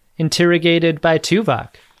being interrogated by Tuvok.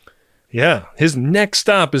 Yeah, his next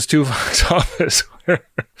stop is Tuvok's office,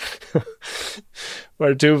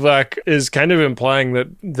 where Tuvok is kind of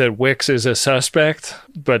implying that Wix is a suspect,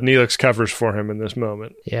 but Neelix covers for him in this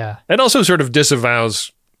moment. Yeah. And also sort of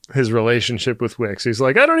disavows his relationship with Wix. He's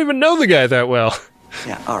like, I don't even know the guy that well.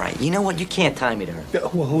 Yeah, all right. You know what? You can't tie me to her.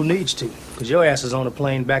 Well, who needs to? Because your ass is on a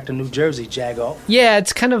plane back to New Jersey, Jagoff. Yeah,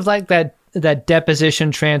 it's kind of like that deposition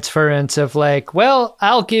transference of like, well,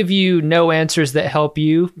 I'll give you no answers that help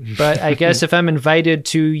you, but I guess if I'm invited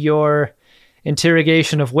to your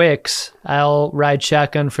interrogation of Wix, I'll ride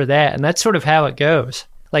shotgun for that. And that's sort of how it goes.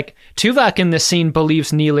 Like, Tuvok in this scene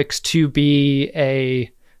believes Neelix to be a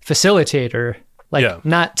facilitator, like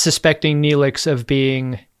not suspecting Neelix of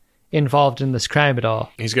being involved in this crime at all.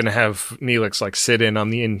 He's going to have Neelix like sit in on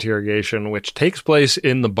the interrogation, which takes place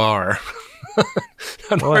in the bar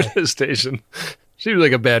on board the station. Seems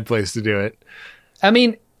like a bad place to do it. I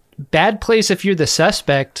mean, bad place if you're the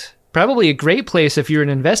suspect. Probably a great place if you're an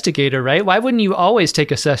investigator, right? Why wouldn't you always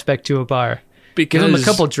take a suspect to a bar? Give them a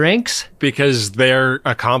couple drinks? Because their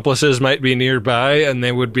accomplices might be nearby and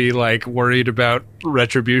they would be like worried about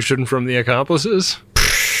retribution from the accomplices.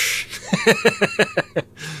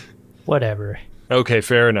 Whatever. Okay,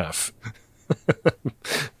 fair enough.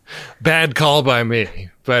 Bad call by me.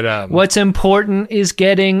 But what's important is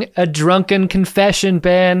getting a drunken confession,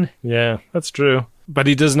 Ben. Yeah, that's true. But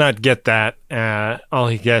he does not get that. All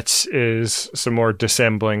he gets is some more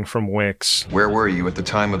dissembling from Wicks. Where were you at the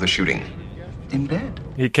time of the shooting? In bed.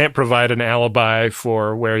 He can't provide an alibi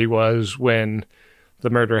for where he was when the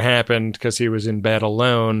murder happened because he was in bed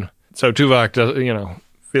alone. So Tuvok does,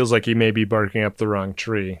 feels like he may be barking up the wrong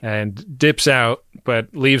tree and dips out,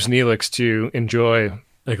 but leaves Neelix to enjoy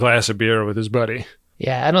a glass of beer with his buddy.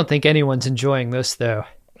 Yeah, I don't think anyone's enjoying this, though.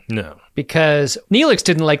 No. Because Neelix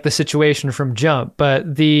didn't like the situation from jump,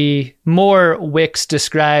 but the more Wicks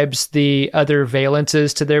describes the other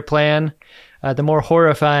valences to their plan, the more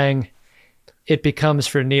horrifying it becomes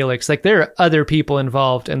for Neelix. Like, there are other people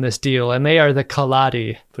involved in this deal, and they are the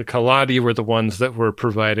Kaladi. The Kaladi were the ones that were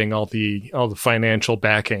providing all the financial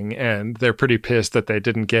backing, and they're pretty pissed that they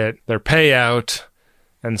didn't get their payout.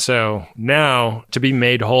 And so now, to be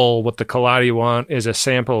made whole, what the Kaladi want is a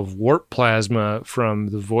sample of warp plasma from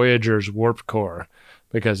the Voyager's warp core,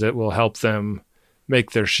 because it will help them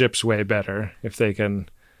make their ships way better if they can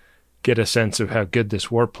get a sense of how good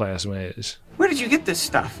this warp plasma is. Where did you get this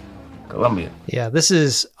stuff? Columbia. Yeah, this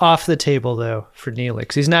is off the table, though, for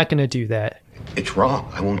Neelix. He's not going to do that. It's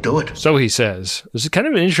wrong. I won't do it. So he says. There's kind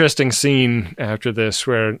of an interesting scene after this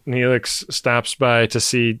where Neelix stops by to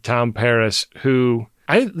see Tom Paris, who...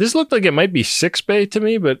 this looked like it might be sickbay to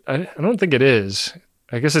me, but I don't think it is.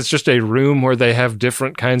 I guess it's just a room where they have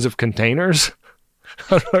different kinds of containers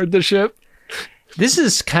on board the ship. This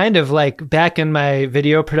is kind of like back in my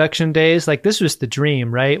video production days. Like, this was the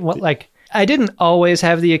dream, right? I didn't always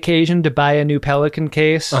have the occasion to buy a new Pelican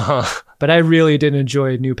case, but I really did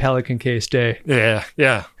enjoy new Pelican case day.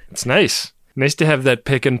 Yeah. It's nice. Nice to have that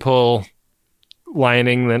pick and pull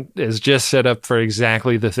lining that is just set up for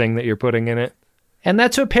exactly the thing that you're putting in it. And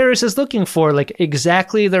that's what Paris is looking for, like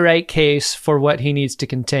exactly the right case for what he needs to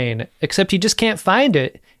contain, except he just can't find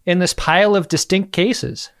it in this pile of distinct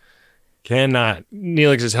cases. Cannot.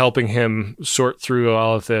 Neelix is helping him sort through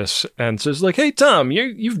all of this and says, like, hey, Tom,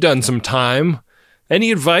 you've done some time.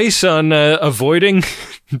 Any advice on avoiding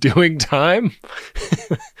doing time?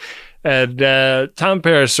 And Tom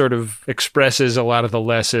Paris sort of expresses a lot of the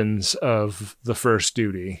lessons of the first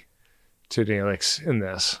duty to Neelix in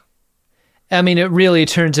this. I mean, it really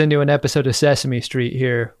turns into an episode of Sesame Street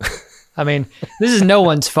here. I mean, this is no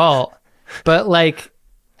one's fault, but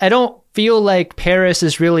I don't feel like Paris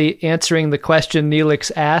is really answering the question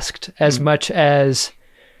Neelix asked as much as,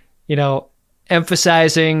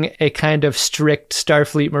 emphasizing a kind of strict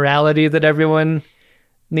Starfleet morality that everyone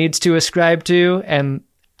needs to ascribe to. And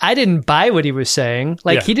I didn't buy what he was saying.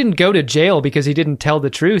 He didn't go to jail because he didn't tell the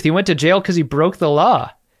truth. He went to jail because he broke the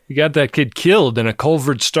law. You got that kid killed in a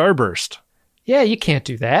culvert starburst. Yeah, you can't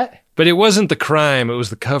do that. But it wasn't the crime, it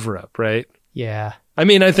was the cover-up, right? Yeah. I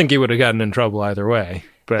mean, I think he would have gotten in trouble either way.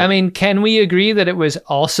 But I mean, can we agree that it was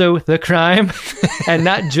also the crime and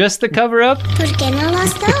not just the cover-up? ¿Por qué no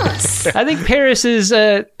las dos? I think Paris is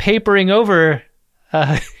papering over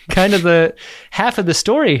kind of the half of the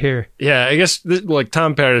story here. Yeah, I guess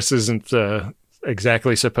Tom Paris isn't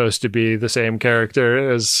exactly supposed to be the same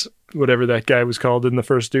character as whatever that guy was called in the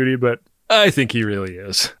first duty, but I think he really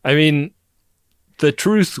is. I mean, the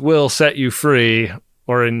truth will set you free,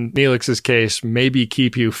 or in Neelix's case, maybe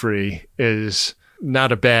keep you free, is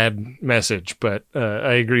not a bad message, but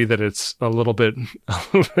I agree that it's a little bit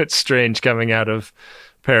strange coming out of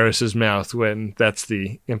Paris's mouth when that's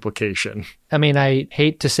the implication. I mean, I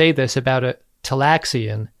hate to say this about a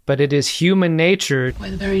Talaxian, but it is human nature.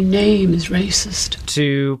 Why, the very name is racist.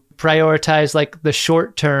 To prioritize the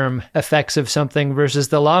short-term effects of something versus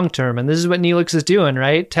the long-term. And this is what Neelix is doing,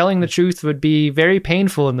 right? Telling the truth would be very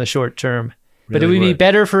painful in the short term, but it would be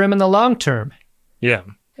better for him in the long term. Yeah.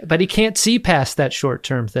 But he can't see past that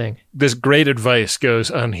short-term thing. This great advice goes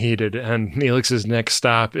unheeded, and Neelix's next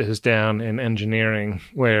stop is down in engineering,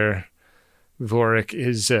 where Vorik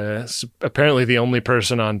is apparently the only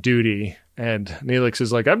person on duty. And Neelix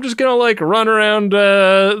is like, I'm just going to run around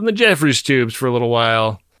the Jeffries tubes for a little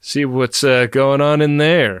while, see what's going on in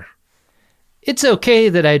there. It's okay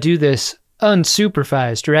that I do this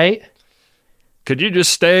unsupervised, right? Could you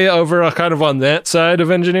just stay over kind of on that side of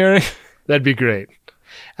engineering? That'd be great.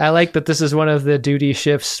 I like that this is one of the duty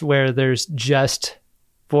shifts where there's just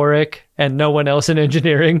Vorik and no one else in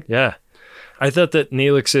engineering. Yeah. I thought that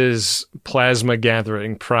Neelix's plasma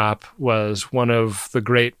gathering prop was one of the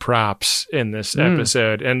great props in this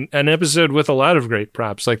episode, and an episode with a lot of great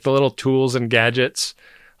props, like the little tools and gadgets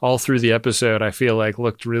all through the episode. I feel like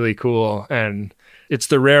looked really cool, and it's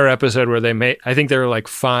the rare episode where I think there are like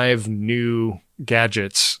 5 new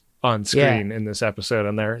gadgets on screen in this episode,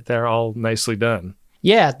 and they're all nicely done.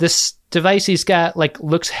 Yeah, this device he's got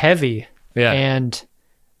looks heavy and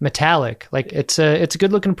metallic. Like it's a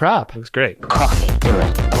good looking prop. Looks great. Coffee, do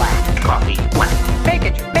it. Black. Coffee, black.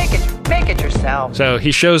 Make it yourself. So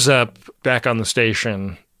he shows up back on the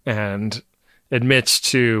station and admits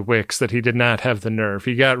to Wicks that he did not have the nerve.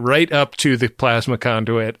 He got right up to the plasma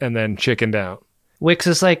conduit and then chickened out. Wicks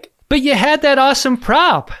is like, but you had that awesome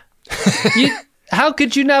prop. How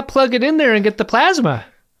could you not plug it in there and get the plasma?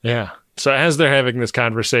 Yeah. So as they're having this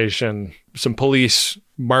conversation, some police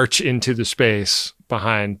march into the space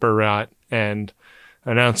behind Barat and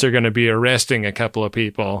announce they're going to be arresting a couple of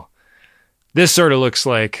people. This sort of looks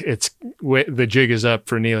like the jig is up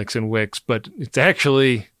for Neelix and Wicks, but it's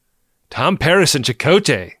actually Tom Paris and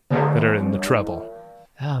Chakotay that are in the trouble.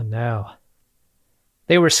 Oh, no.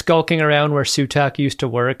 They were skulking around where Sutak used to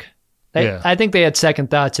work. I think they had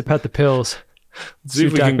second thoughts about the pills. Let's see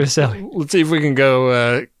if we can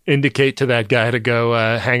go indicate to that guy to go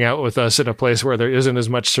hang out with us in a place where there isn't as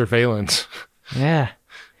much surveillance. Yeah.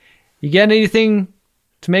 You got anything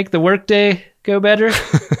to make the workday go better?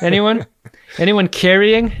 Anyone? Anyone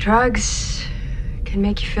carrying? Drugs can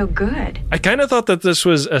make you feel good. I kind of thought that this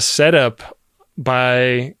was a setup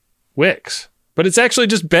by Wicks, but it's actually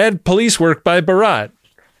just bad police work by Barat.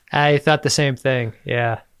 I thought the same thing.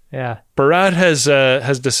 Yeah. Barat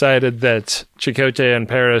has decided that Chakotay and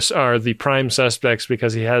Paris are the prime suspects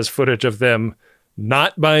because he has footage of them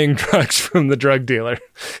not buying drugs from the drug dealer.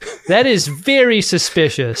 That is very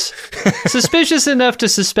suspicious. Suspicious enough to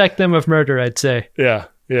suspect them of murder, I'd say. Yeah.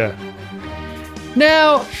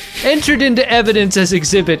 Now, entered into evidence as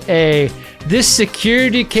Exhibit A, this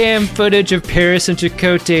security cam footage of Paris and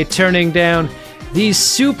Chakotay turning down these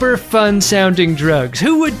super fun-sounding drugs.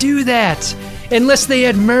 Who would do that? Unless they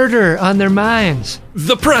had murder on their minds.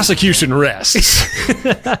 The prosecution rests.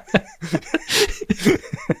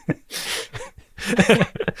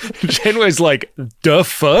 Janeway's like, the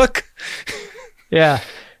fuck? Yeah.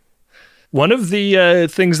 One of the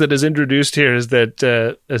things that is introduced here is that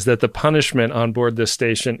the punishment on board this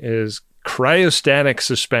station is cryostatic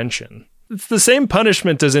suspension. It's the same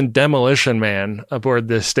punishment as in Demolition Man aboard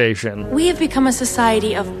this station. We have become a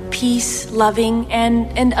society of peace, loving,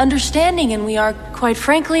 and understanding, and we are, quite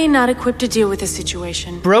frankly, not equipped to deal with this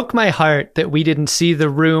situation. Broke my heart that we didn't see the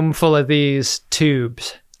room full of these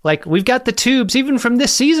tubes. Like, we've got the tubes. Even from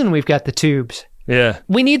this season, we've got the tubes. Yeah.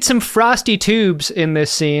 We need some frosty tubes in this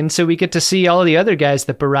scene so we get to see all the other guys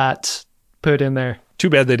that Barat's put in there. Too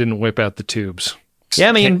bad they didn't whip out the tubes. Yeah,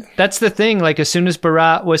 I mean, that's the thing. Like, as soon as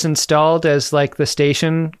Barat was installed as, like, the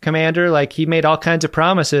station commander, like, he made all kinds of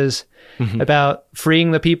promises about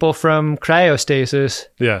freeing the people from cryostasis.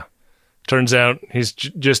 Yeah. Turns out he's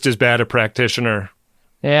just as bad a practitioner.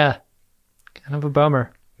 Yeah. Kind of a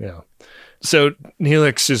bummer. Yeah. So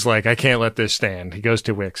Neelix is like, I can't let this stand. He goes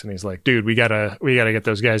to Wicks and he's like, dude, we gotta get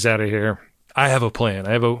those guys out of here. I have a plan.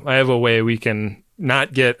 I have a way we can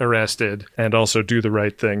not get arrested and also do the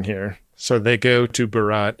right thing here. So they go to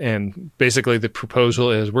Barat, and basically the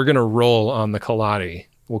proposal is we're going to roll on the Kaladi.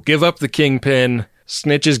 We'll give up the Kingpin.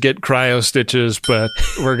 Snitches get Cryostitches, but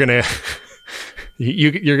we're going to...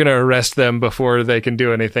 You're going to arrest them before they can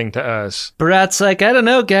do anything to us. Barat's like, I don't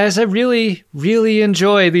know, guys. I really, really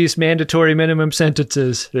enjoy these mandatory minimum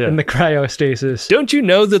sentences in the cryostasis. Don't you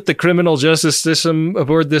know that the criminal justice system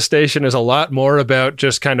aboard this station is a lot more about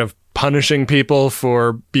just kind of punishing people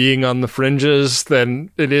for being on the fringes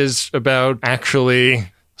than it is about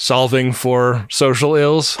actually solving for social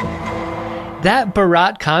ills? That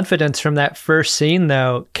Barat confidence from that first scene,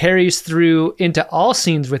 though, carries through into all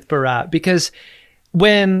scenes with Barat, because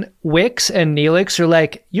when Wicks and Neelix are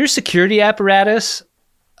like, your security apparatus,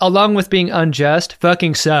 along with being unjust,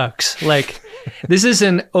 fucking sucks. Like, this is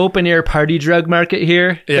an open-air party drug market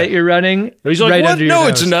here that you're running. He's like, what? No,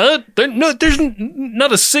 it's not. There's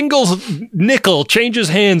not a single nickel changes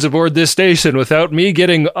hands aboard this station without me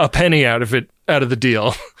getting a penny out of the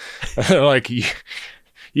deal. Like,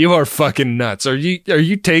 you are fucking nuts. Are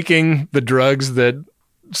you taking the drugs that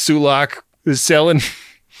Sulak is selling?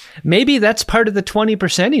 Maybe that's part of the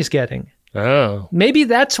 20% he's getting. Oh. Maybe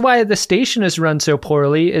that's why the station is run so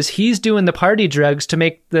poorly, is he's doing the party drugs to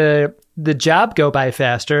make the job go by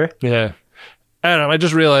faster. Yeah. I don't know. I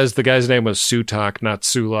just realized the guy's name was Sutak, not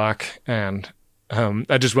Sulak. And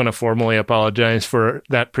I just want to formally apologize for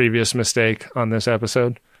that previous mistake on this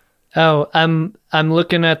episode. Oh, I'm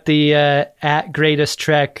looking at the at Greatest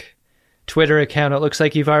Trek Twitter account. It looks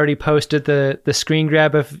like you've already posted the screen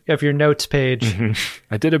grab of your notes page. Mm-hmm.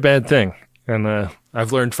 I did a bad thing, and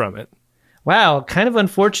I've learned from it. Wow, kind of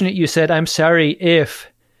unfortunate you said, I'm sorry if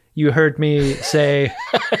you heard me say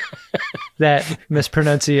that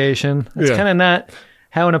mispronunciation. That's kind of not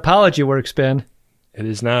how an apology works, Ben. It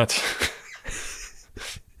is not.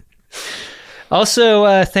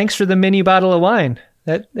 Also, thanks for the mini bottle of wine.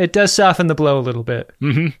 It does soften the blow a little bit.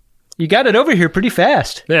 Mm-hmm. You got it over here pretty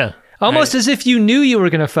fast. Yeah. Almost as if you knew you were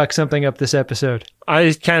going to fuck something up this episode.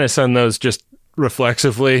 I kind of send those just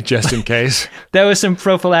reflexively, just in case. That was some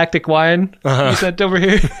prophylactic wine you sent over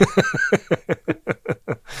here.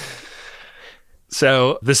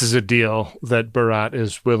 So this is a deal that Bharat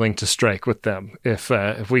is willing to strike with them.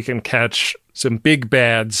 If we can catch some big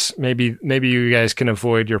bads, maybe you guys can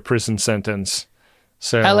avoid your prison sentence.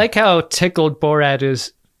 So I like how tickled Borat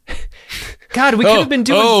is. God, we could have been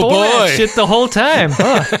doing Borat shit the whole time.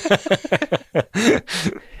 Huh?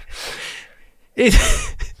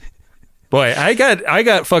 Boy, I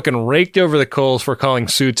got fucking raked over the coals for calling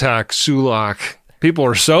Sutak Sulak. People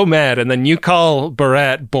were so mad, and then you call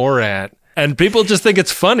Bharat Borat, and people just think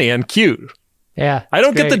it's funny and cute. Yeah, I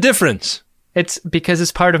don't get the difference. It's because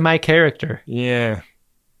it's part of my character. Yeah.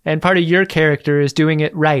 And part of your character is doing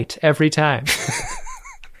it right every time.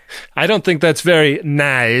 I don't think that's very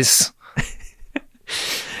nice.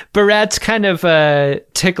 Bharat's kind of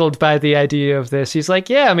tickled by the idea of this. He's like,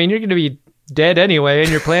 yeah, I mean, you're going to be dead anyway, and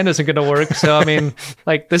your plan isn't going to work. So, I mean,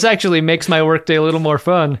 like, this actually makes my workday a little more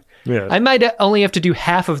fun. Yeah. I might only have to do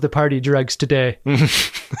half of the party drugs today.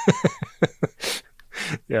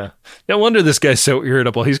 Yeah. No wonder this guy's so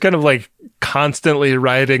irritable. He's kind of like constantly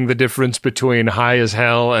riding the difference between high as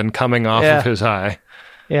hell and coming off of his high.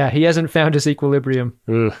 Yeah, he hasn't found his equilibrium.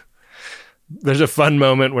 Ugh. There's a fun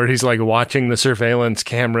moment where he's like watching the surveillance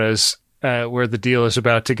cameras where the deal is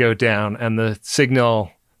about to go down, and the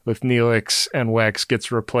signal with Neelix and Wex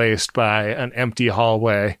gets replaced by an empty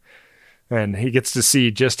hallway, and he gets to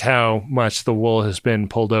see just how much the wool has been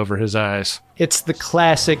pulled over his eyes. It's the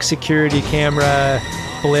classic security camera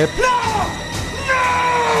blip.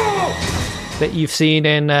 That you've seen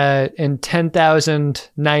in 10,000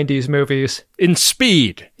 90s movies. In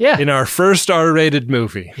Speed. Yeah. In our first R-rated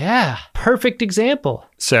movie. Yeah. Perfect example.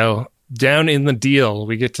 So down in the deal,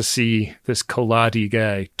 we get to see this Kolati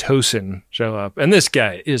guy, Tosin, show up. And this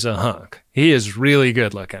guy is a hunk. He is really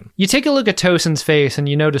good looking. You take a look at Tosin's face and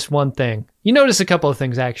you notice one thing. You notice a couple of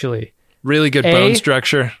things, actually. Really good bone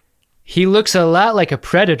structure. He looks a lot like a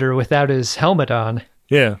predator without his helmet on.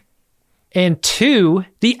 Yeah. And 2,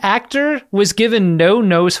 the actor was given no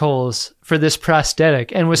nose holes for this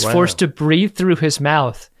prosthetic and was forced to breathe through his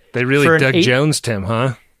mouth. They really Doug Jones'd him,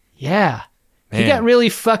 huh? Yeah. Man. He got really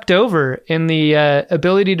fucked over in the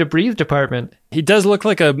ability to breathe department. He does look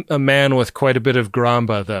like a man with quite a bit of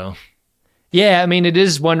gramba, though. Yeah, I mean, it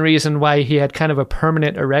is one reason why he had kind of a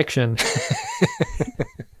permanent erection.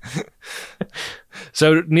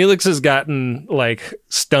 So Neelix has gotten like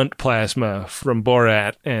stunt plasma from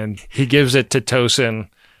Borat, and he gives it to Tosin,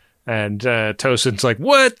 and Tosin's like,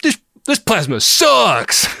 "What? This plasma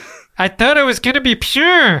sucks." I thought it was going to be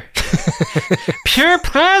pure. Pure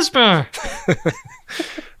plasma.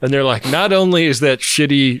 And they're like, not only is that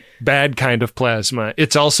shitty, bad kind of plasma,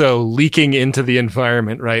 it's also leaking into the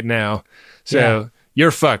environment right now. So you're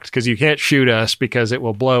fucked because you can't shoot us because it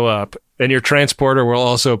will blow up, and your transporter will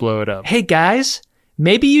also blow it up. Hey, guys.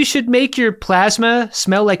 Maybe you should make your plasma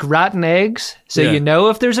smell like rotten eggs so you know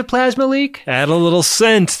if there's a plasma leak. Add a little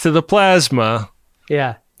scent to the plasma.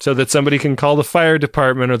 Yeah. So that somebody can call the fire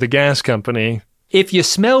department or the gas company. If you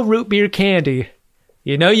smell root beer candy,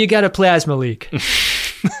 you know you got a plasma leak.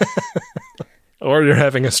 Or you're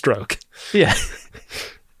having a stroke. Yeah.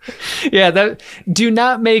 Yeah, do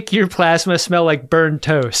not make your plasma smell like burned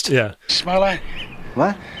toast. Yeah. Smell like?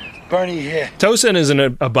 What? Bernie here. Tosin is in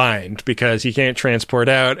a bind because he can't transport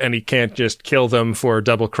out and he can't just kill them for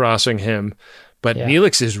double-crossing him. But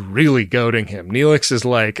Neelix is really goading him. Neelix is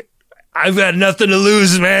like, I've got nothing to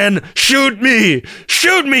lose, man. Shoot me.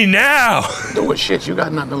 Shoot me now. Do it, shit. You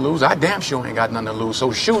got nothing to lose. I damn sure ain't got nothing to lose,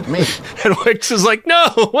 so shoot me. And Wix is like, no,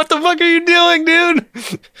 what the fuck are you doing, dude?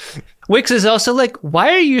 Wix is also like,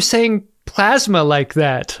 why are you saying plasma like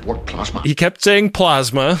that? What plasma? He kept saying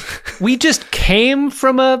plasma. We just came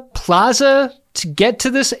from a plaza to get to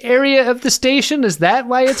this area of the station? Is that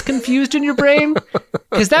why it's confused in your brain?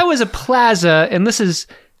 Because that was a plaza, and this is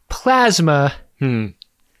plasma.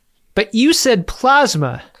 But you said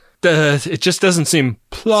plasma. It just doesn't seem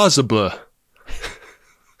plausible.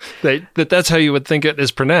 That's how you would think it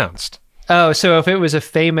is pronounced. Oh, so if it was a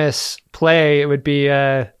famous play, it would be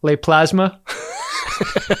Le Plasma?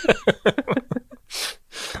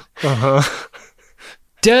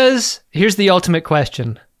 Here's the ultimate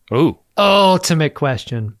question. Ooh. Ultimate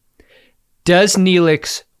question. does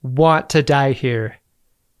Neelix want to die here?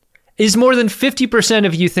 Is more than 50%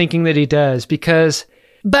 of you thinking that he does? Because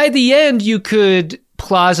by the end, you could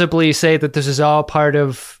plausibly say that this is all part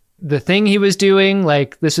of the thing he was doing.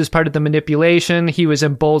 Like, this is part of the manipulation. He was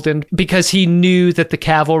emboldened because he knew that the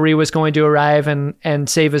cavalry was going to arrive and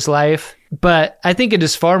save his life. But I think it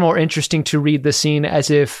is far more interesting to read the scene as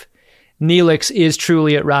if Neelix is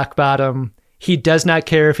truly at rock bottom. He does not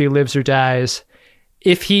care if he lives or dies.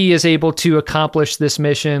 If he is able to accomplish this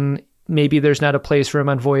mission, maybe there's not a place for him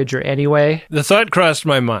on Voyager anyway. The thought crossed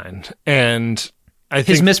my mind, and I think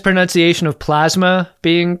his mispronunciation of plasma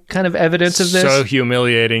being kind of evidence of this. So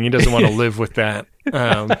humiliating. He doesn't want to live with that.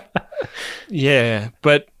 Yeah,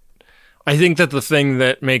 but I think that the thing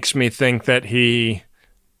that makes me think that he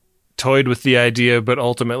toyed with the idea but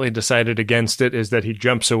ultimately decided against it is that he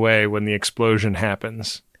jumps away when the explosion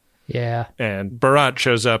happens. Yeah. And Barat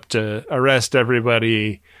shows up to arrest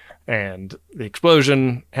everybody, and the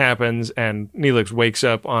explosion happens, and Neelix wakes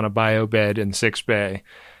up on a bio bed in 6 Bay.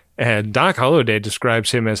 And Doc Holliday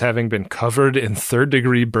describes him as having been covered in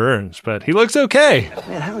third-degree burns, but he looks okay.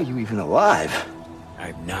 Man, how are you even alive?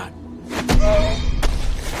 I'm not.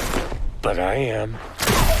 But I am.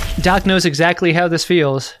 Doc knows exactly how this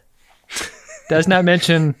feels. Does not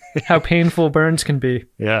mention how painful burns can be.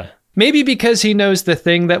 Yeah. Maybe because he knows the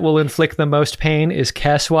thing that will inflict the most pain is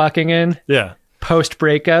Kes walking in. Yeah.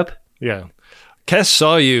 Post-breakup. Yeah. Kes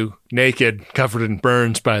saw you naked, covered in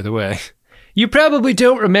burns, by the way. You probably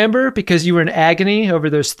don't remember because you were in agony over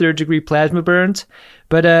those third-degree plasma burns,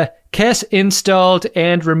 but Kes installed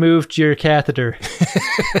and removed your catheter.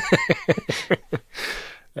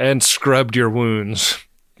 And scrubbed your wounds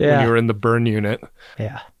when you were in the burn unit.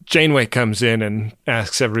 Yeah. Janeway comes in and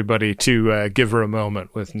asks everybody to give her a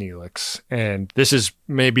moment with Neelix. And this is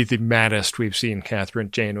maybe the maddest we've seen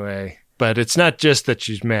Catherine Janeway. But it's not just that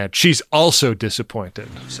she's mad. She's also disappointed.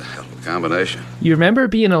 It's a hell of a combination. You remember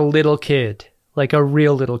being a little kid, like a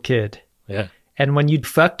real little kid. Yeah. And when you'd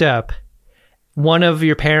fucked up, one of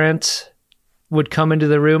your parents would come into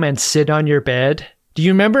the room and sit on your bed. Do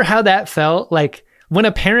you remember how that felt? Like, when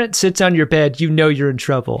a parent sits on your bed, you know you're in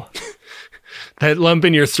trouble. That lump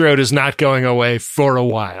in your throat is not going away for a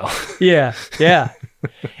while. Yeah.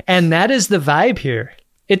 And that is the vibe here.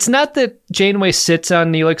 It's not that Janeway sits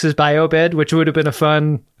on Neelix's bio bed, which would have been a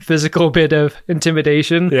fun physical bit of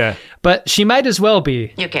intimidation. Yeah. But she might as well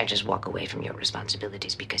be. You can't just walk away from your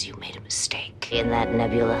responsibilities because you made a mistake in that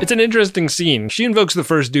nebula. It's an interesting scene. She invokes the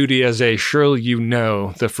first duty as a surely you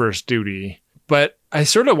know the first duty. But I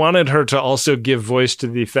sort of wanted her to also give voice to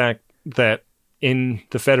the fact that in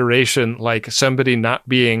the Federation, like, somebody not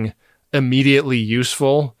being immediately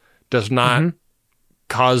useful does not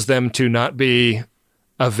cause them to not be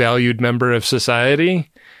a valued member of society.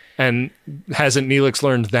 And hasn't Neelix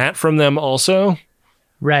learned that from them also?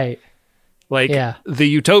 Right. Like, the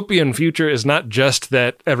utopian future is not just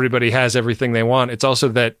that everybody has everything they want. It's also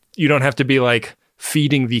that you don't have to be, like,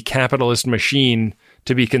 feeding the capitalist machine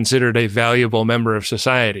to be considered a valuable member of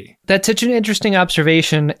society. That's such an interesting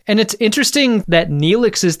observation. And it's interesting that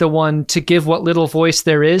Neelix is the one to give what little voice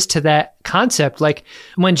there is to that concept. Like,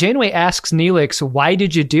 when Janeway asks Neelix, why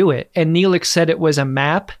did you do it? And Neelix said it was a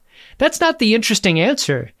map. That's not the interesting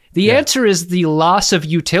answer. The answer is the loss of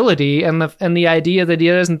utility and the idea that he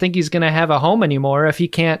doesn't think he's going to have a home anymore if he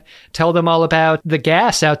can't tell them all about the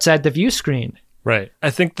gas outside the view screen. Right. I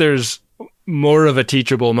think there's more of a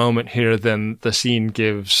teachable moment here than the scene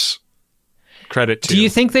gives credit to. Do you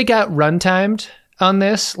think they got runtimed on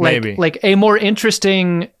this? Maybe. Like a more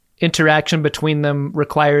interesting interaction between them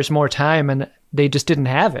requires more time, and they just didn't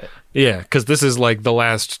have it. Yeah, because this is like the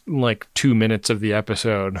last 2 minutes of the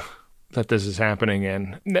episode that this is happening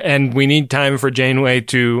in. And we need time for Janeway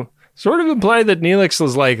to sort of imply that Neelix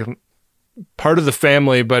is like part of the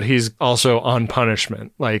family, but he's also on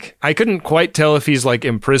punishment. Like, I couldn't quite tell if he's like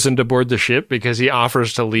imprisoned aboard the ship because he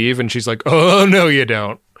offers to leave and she's like, oh, no, you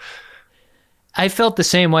don't. I felt the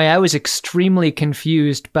same way. I was extremely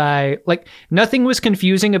confused by, like, nothing was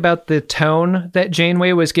confusing about the tone that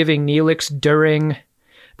Janeway was giving Neelix during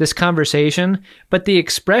this conversation, but the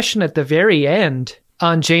expression at the very end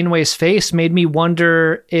on Janeway's face made me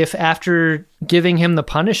wonder if after giving him the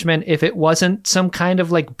punishment, if it wasn't some kind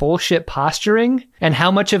of like bullshit posturing and how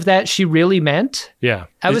much of that she really meant. Yeah.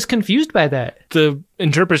 I was confused by that. The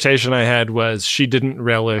interpretation I had was she didn't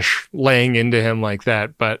relish laying into him like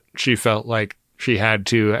that, but she felt like she had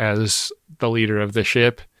to as the leader of the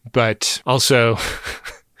ship. But also,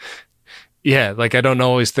 yeah, like, I don't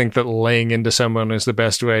always think that laying into someone is the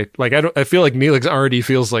best way. Like, I feel like Neelix already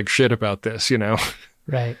feels like shit about this, you know?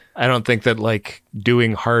 Right. I don't think that, like,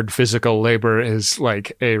 doing hard physical labor is,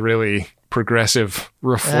 like, a really progressive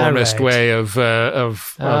reformist way of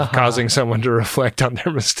causing someone to reflect on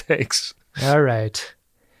their mistakes. All right.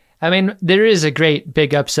 I mean, there is a great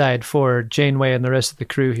big upside for Janeway and the rest of the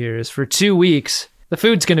crew here is for 2 weeks, the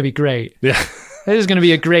food's going to be great. Yeah. It is going to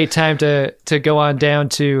be a great time to go on down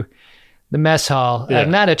to the mess hall. Yeah.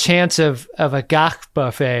 Not a chance of a gach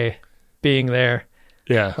buffet being there.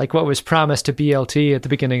 Yeah. Like what was promised to BLT at the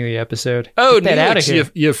beginning of the episode. Oh, Get that out of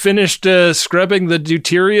here. You finished scrubbing the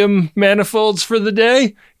deuterium manifolds for the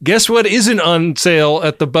day? Guess what isn't on sale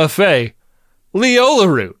at the buffet? Leola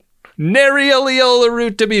root. Nary a Leola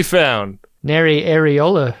root to be found. Nary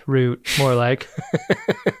areola root, more like.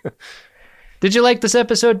 Did you like this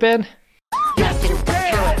episode, Ben? Captain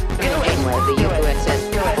Janeway, the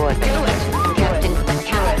USS Forfeit. Captain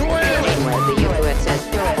Janeway, the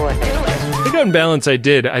USS Forfeit. I think on balance I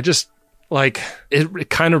did. I just, it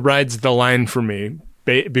kind of rides the line for me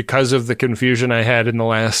because of the confusion I had in the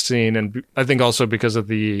last scene, and I think also because of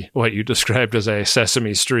what you described as a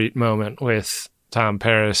Sesame Street moment with Tom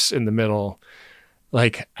Paris in the middle.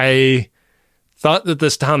 I thought that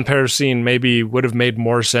this Tom Paris scene maybe would have made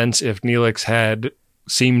more sense if Neelix had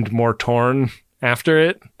seemed more torn after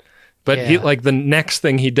it. But he, the next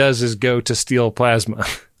thing he does is go to steal plasma,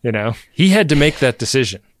 He had to make that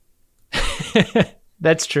decision.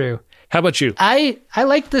 That's true. How about you? I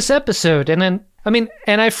like this episode, and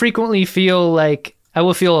I frequently feel like I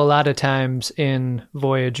will feel a lot of times in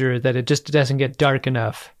Voyager that it just doesn't get dark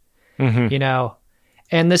enough,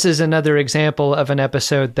 And this is another example of an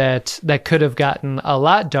episode that could have gotten a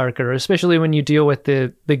lot darker, especially when you deal with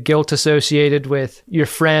the guilt associated with your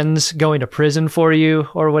friends going to prison for you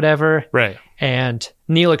or whatever. Right. And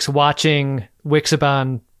Neelix watching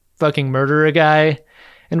Wixaban fucking murder a guy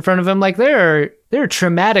in front of him. There are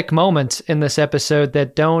traumatic moments in this episode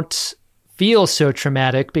that don't feel so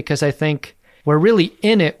traumatic because I think we're really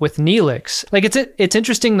in it with Neelix. It's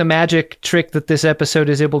interesting the magic trick that this episode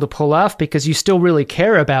is able to pull off because you still really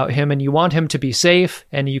care about him and you want him to be safe,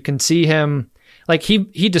 and you can see him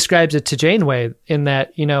he describes it to Janeway in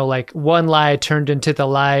that, one lie turned into the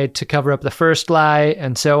lie to cover up the first lie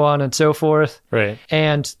and so on and so forth. Right.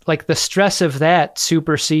 And the stress of that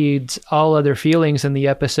supersedes all other feelings in the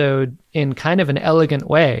episode in kind of an elegant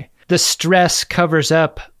way. The stress covers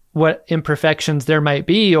up what imperfections there might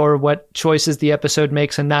be or what choices the episode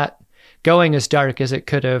makes and not going as dark as it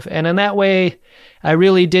could have. And in that way, I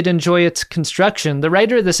really did enjoy its construction. The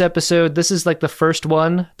writer of this episode, this is the first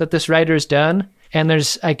one that this writer's done. And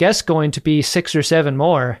there's, I guess, going to be 6 or 7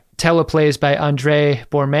 more teleplays by Andre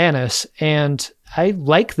Bormanis. And I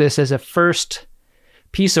like this as a first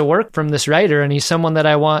piece of work from this writer. And he's someone that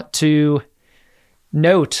I want to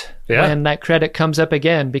note when that credit comes up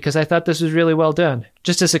again, because I thought this was really well done,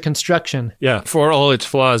 just as a construction. Yeah, for all its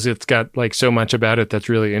flaws, it's got so much about it that's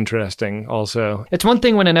really interesting also. It's one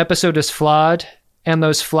thing when an episode is flawed and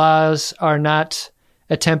those flaws are not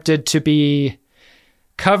attempted to be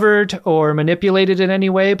covered or manipulated in any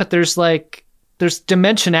way, but there's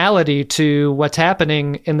dimensionality to what's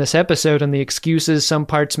happening in this episode and the excuses some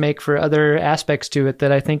parts make for other aspects to it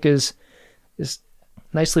that I think is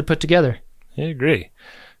nicely put together. I agree.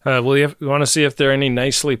 You want to see if there are any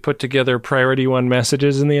nicely put together Priority 1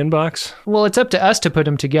 messages in the inbox? Well, it's up to us to put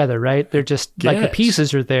them together, right? They're just the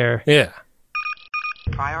pieces are there. Yeah.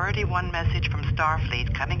 Priority 1 message from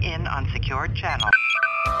Starfleet coming in on secured channel.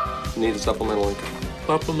 Need a supplemental income.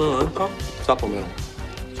 Supplemental income?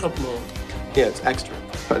 Supplemental. Yeah, it's extra.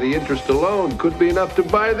 The interest alone could be enough to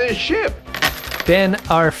buy this ship. Ben,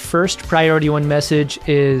 our first Priority 1 message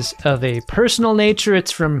is of a personal nature.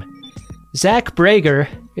 It's from Zach Brager.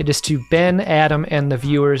 It is to Ben, Adam, and the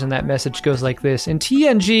viewers, and that message goes like this. In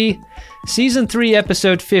TNG, Season 3,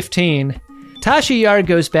 Episode 15, Tasha Yar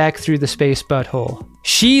goes back through the space butthole.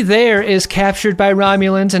 She there is captured by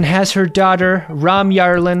Romulans and has her daughter, Ram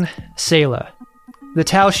Yarlin, Sayla. The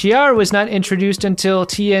Tal Shiar was not introduced until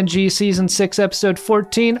TNG Season 6, Episode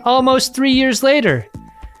 14, almost 3 years later.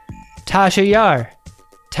 Tasha Yar.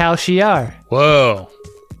 Tal Shiar. Whoa.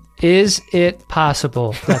 Is it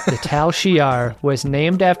possible that the Tal Shiar was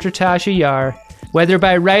named after Tasha Yar, whether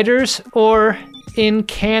by writers or in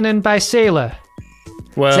canon by Sayla?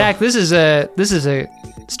 Well, Zach, this is a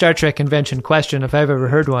Star Trek convention question if I've ever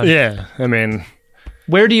heard one. Yeah, I mean,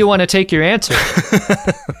 where do you want to take your answer?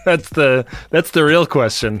 That's the real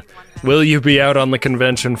question. Will you be out on the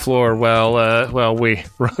convention floor while we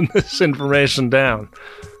run this information down?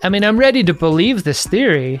 I mean, I'm ready to believe this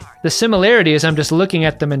theory. The similarity is I'm just looking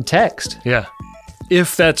at them in text. Yeah.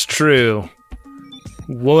 If that's true,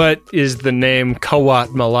 what is the name Kawat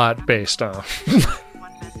Malat based on?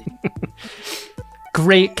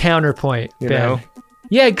 Great counterpoint, Ben.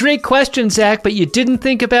 Yeah, great question, Zach, but you didn't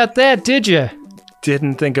think about that, did you?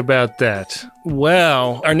 Didn't think about that.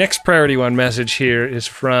 Well, our next priority one message here is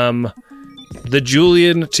from the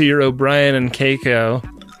Julian to your O'Brien and Keiko,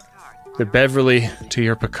 the Beverly to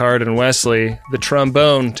your Picard and Wesley, the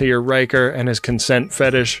trombone to your Riker and his consent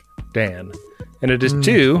fetish, Dan. And it is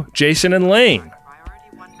to Jason and Lane.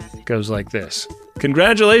 It goes like this.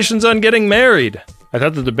 Congratulations on getting married. I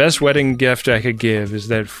thought that the best wedding gift I could give is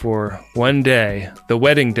that for one day, the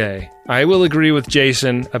wedding day, I will agree with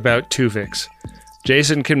Jason about Tuvix.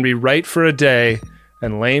 Jason can be right for a day,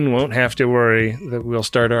 and Lane won't have to worry that we'll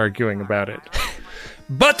start arguing about it.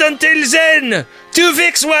 But until then,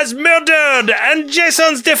 Tuvix was murdered, and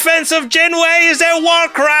Jason's defense of Janeway is a war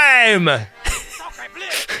crime!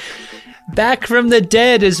 Back from the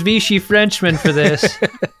dead is Vichy Frenchman for this.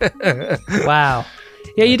 Wow.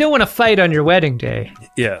 Yeah, you don't want to fight on your wedding day.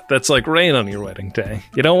 Yeah, that's like rain on your wedding day.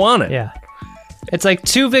 You don't want it. Yeah. It's like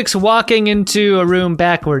Tuvix walking into a room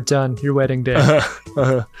backwards on your wedding day.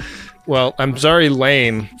 Well, I'm sorry,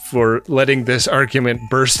 Lane, for letting this argument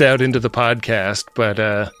burst out into the podcast, but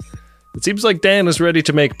it seems like Dan is ready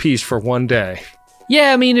to make peace for one day.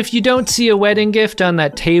 Yeah, I mean, if you don't see a wedding gift on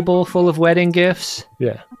that table full of wedding gifts,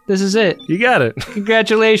 yeah, this is it. You got it.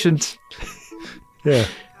 Congratulations. Yeah.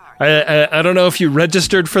 I don't know if you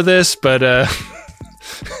registered for this, but...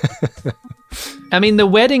 I mean, the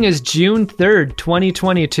wedding is June 3rd,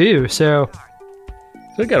 2022, so...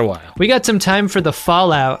 We got a while. We got some time for the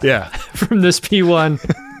fallout from this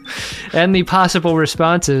P1 and the possible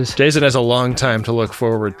responses. Jason has a long time to look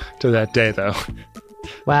forward to that day, though.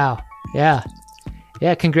 Wow. Yeah.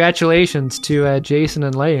 Yeah, congratulations to Jason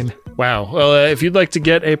and Lane. Wow. Well, if you'd like to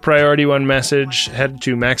get a Priority One message, head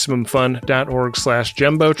to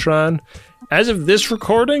MaximumFun.org/Jumbotron. As of this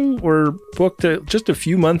recording, we're booked just a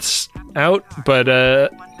few months out, but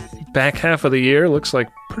back half of the year looks like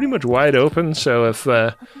pretty much wide open. So if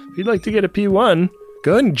you'd like to get a P1,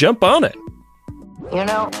 go ahead and jump on it. You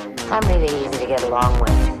know, I'm really easy to get along with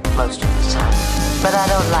most of the time. But I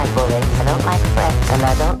don't like bullying, I don't like threats, and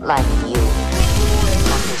I don't like you.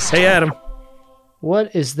 Hey, Adam.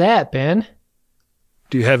 What is that, Ben?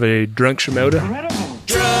 Do you have a drunk Shimoda?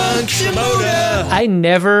 Drunk Shimoda! I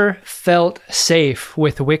never felt safe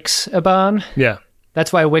with Wix-Aban. Yeah.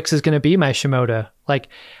 That's why Wix is going to be my Shimoda. Like,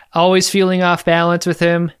 always feeling off balance with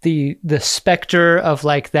him. The specter of,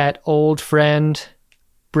 like, that old friend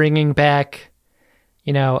bringing back,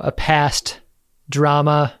 you know, a past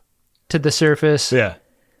drama to the surface. Yeah.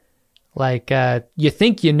 Like, you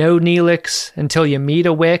think you know Neelix until you meet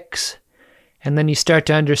a Wix, and then you start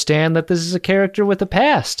to understand that this is a character with a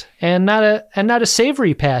past, and not a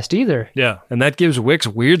savory past either. Yeah, and that gives Wix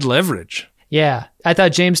weird leverage. Yeah, I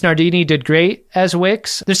thought James Nardini did great as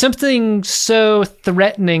Wix. There's something so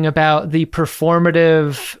threatening about the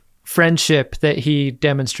performative friendship that he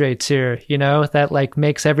demonstrates here, you know, that like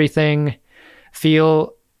makes everything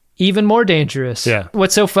feel even more dangerous. Yeah.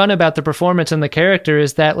 What's so fun about the performance and the character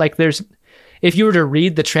is that like if you were to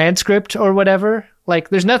read the transcript or whatever, like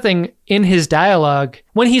there's nothing in his dialogue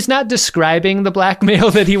when he's not describing the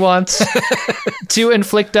blackmail that he wants to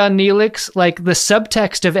inflict on Neelix. Like the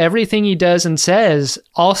subtext of everything he does and says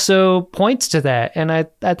also points to that. And I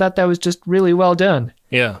thought that was just really well done.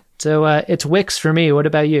 Yeah. So it's Wix for me. What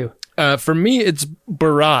about you? For me, it's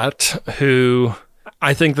Barat, who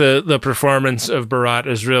I think the performance of Barat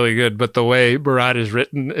is really good, but the way Barat is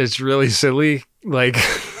written is really silly. Like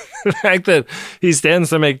the fact that he stands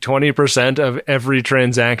to make 20% of every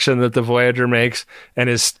transaction that the Voyager makes and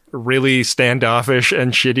is really standoffish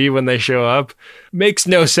and shitty when they show up makes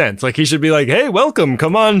no sense. Like he should be like, hey, welcome,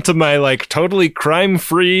 come on to my like totally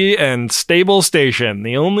crime-free and stable station.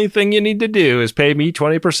 The only thing you need to do is pay me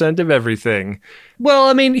 20% of everything. Well,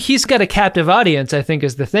 I mean, he's got a captive audience, I think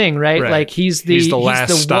is the thing, right? Like he's the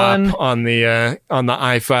last stop one on the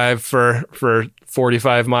I-5 for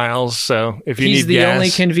 45 miles. So if you he's need the gas, only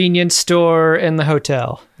convenience store in the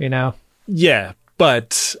hotel, you know? Yeah,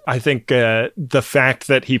 but I think the fact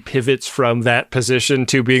that he pivots from that position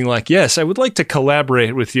to being like, yes, I would like to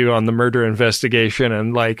collaborate with you on the murder investigation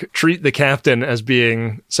and like treat the captain as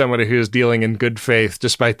being somebody who is dealing in good faith,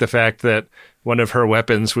 despite the fact that one of her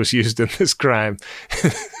weapons was used in this crime.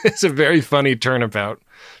 It's a very funny turnabout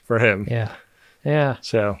for him. Yeah. Yeah.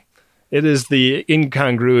 So it is the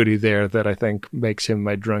incongruity there that I think makes him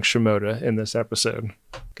my drunk Shimoda in this episode.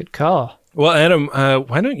 Good call. Well, Adam,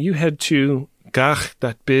 why don't you head to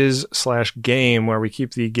gach.biz/game, where we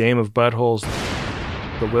keep the game of buttholes,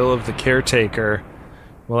 the will of the caretaker,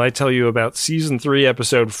 while I tell you about season 3,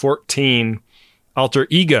 episode 14, Alter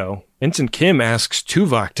Ego. Ensign Kim asks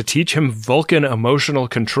Tuvok to teach him Vulcan emotional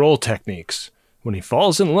control techniques. when he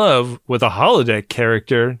falls in love with a holodeck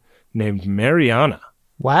character named Mariana.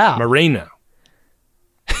 Wow. Marina.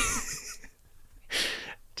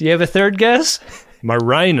 Do you have a third guess?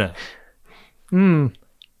 Marina.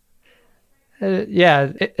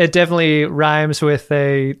 Yeah, it definitely rhymes with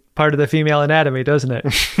a part of the female anatomy, doesn't it?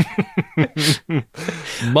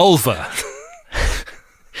 Mulva.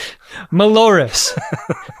 Maloris.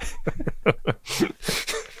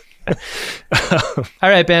 All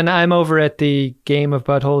right, Ben, I'm over at the Game of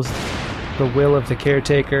Buttholes, The Will of the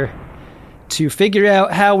Caretaker, to figure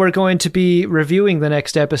out how we're going to be reviewing the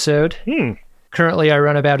next episode. Currently, our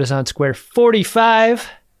runabout is on square 45.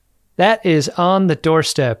 That is on the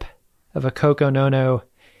doorstep of a Coco Nono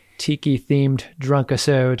tiki-themed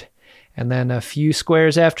drunkisode. And then a few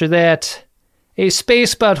squares after that, a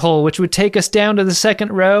space butthole, which would take us down to the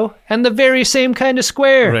second row, and the very same kind of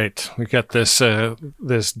square. Right. We got this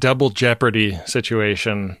this double jeopardy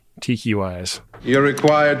situation, tiki-wise. You're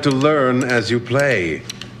required to learn as you play.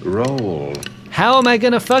 Roll. How am I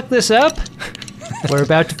going to fuck this up? We're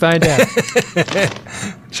about to find out.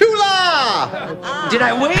 Chula! Did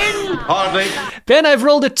I win? Hardly. Ben, I've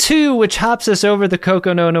rolled a 2, which hops us over the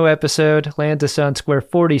Coco Nono episode, lands us on square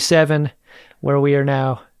 47, where we are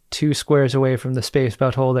now 2 squares away from the space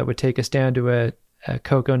butthole that would take us down to a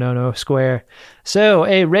Coco Nono square. So,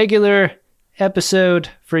 a regular episode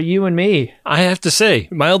for you and me. I have to say,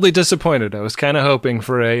 mildly disappointed. I was kind of hoping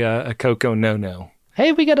for a Coco Nono.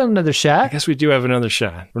 Hey, we got another shot. I guess we do have another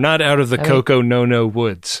shot. We're not out of the Coco Nono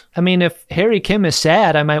woods. I mean, if Harry Kim is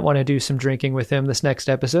sad, I might want to do some drinking with him this next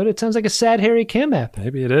episode. It sounds like a sad Harry Kim ep.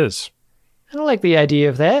 Maybe it is. I don't like the idea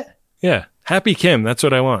of that. Yeah. Happy Kim. That's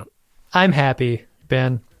what I want. I'm happy,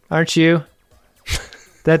 Ben. Aren't you?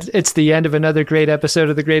 That it's the end of another great episode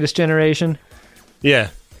of The Greatest Generation.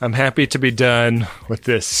 Yeah. I'm happy to be done with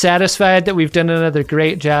this. Satisfied that we've done another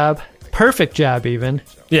great job. Perfect job, even.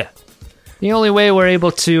 Yeah. The only way we're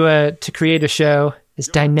able to create a show as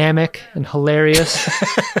dynamic and hilarious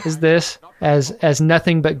as this, as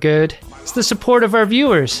nothing but good, it's the support of our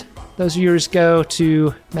viewers. Those viewers go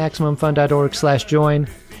to MaximumFun.org/join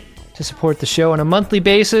to support the show on a monthly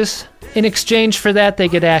basis. In exchange for that, they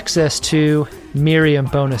get access to Miriam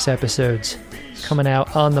bonus episodes coming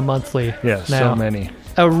out on the monthly. Yeah, so many.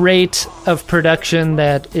 A rate of production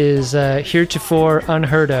that is heretofore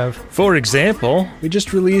unheard of. For example, we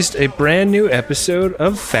just released a brand new episode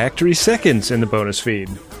of Factory Seconds in the bonus feed.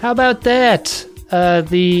 How about that?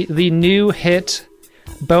 The new hit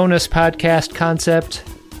bonus podcast concept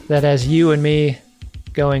that has you and me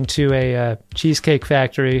going to a cheesecake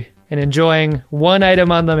factory and enjoying one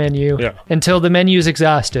item on the menu until the menu's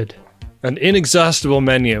exhausted. An inexhaustible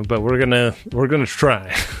menu, but we're gonna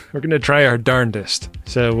try. We're gonna try our darndest.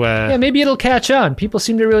 So yeah, maybe it'll catch on. People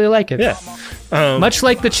seem to really like it. Yeah, much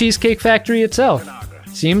like the Cheesecake Factory itself.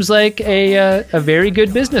 Seems like a very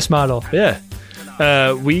good business model. Yeah,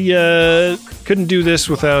 we couldn't do this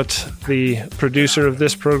without the producer of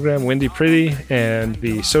this program, Wendy Pretty, and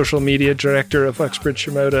the social media director of Uxbridge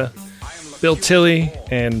Shimoda, Bill Tilley,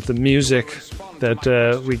 and the music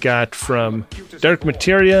that we got from Dark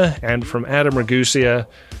Materia and from Adam Ragusia,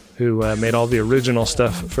 who made all the original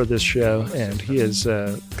stuff for this show. And he has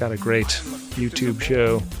got a great YouTube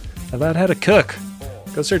show about how to cook.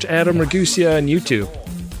 Go search Adam Ragusia on YouTube.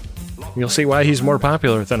 You'll see why he's more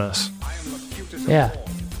popular than us. Yeah,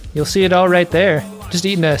 you'll see it all right there. Just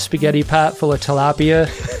eating a spaghetti pot full of tilapia,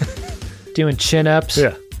 doing chin-ups.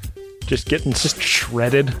 Yeah, just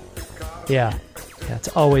shredded. Yeah. Yeah, it's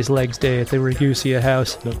always legs day at the Ragusia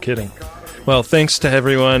house. No kidding. Well, thanks to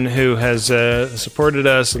everyone who has supported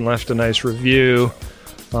us and left a nice review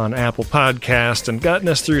on Apple Podcast and gotten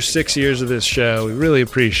us through 6 years of this show. We really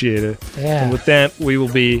appreciate it. Yeah. And with that, we will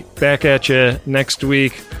be back at you next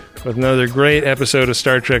week with another great episode of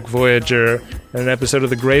Star Trek Voyager and an episode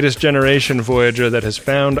of The Greatest Generation Voyager that has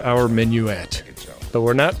found our minuet. But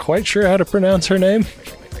we're not quite sure how to pronounce her name.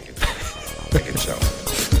 Make it so.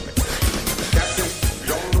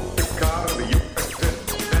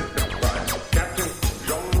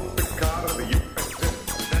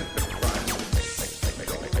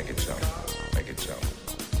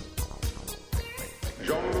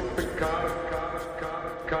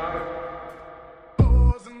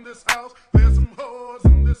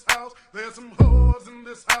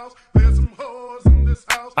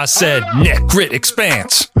 I said neck grit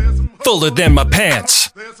expanse, fuller than my pants.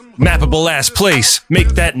 Mappable ass place, make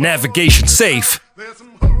that navigation safe.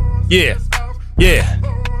 Yeah,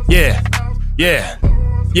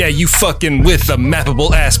 you fucking with a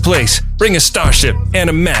mappable ass place. Bring a starship and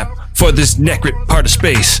a map for this neck grit part of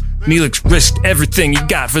space. Neelix risked everything you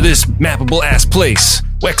got for this mappable ass place.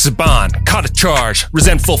 Wexabon, caught a charge,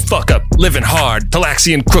 resentful fuck up, living hard.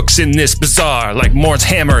 Talaxian crooks in this bazaar, like Morn's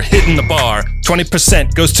hammer hitting the bar.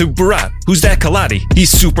 20% goes to Barat. Who's that Kaladi?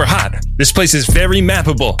 He's super hot. This place is very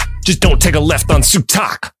mappable. Just don't take a left on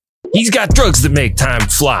Sutak. He's got drugs that make time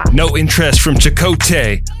fly. No interest from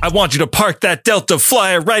Chakotay. I want you to park that Delta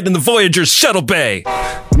Flyer right in the Voyager's shuttle bay.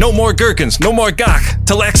 No more gherkins, no more gawk.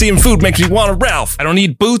 Talaxian food makes me want a Ralph. I don't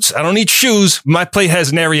need boots, I don't need shoes. My plate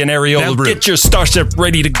has nary an areola root. Get your starship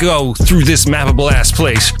ready to go through this mappable ass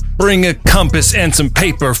place. Bring a compass and some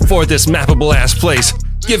paper for this mappable ass place.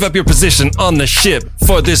 Give up your position on the ship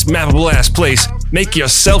for this mappable ass place. Make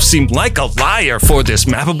yourself seem like a liar for this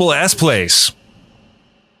mappable ass place.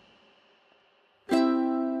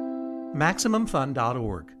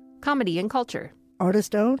 MaximumFun.org. Comedy and culture.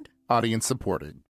 Artist owned. Audience supported.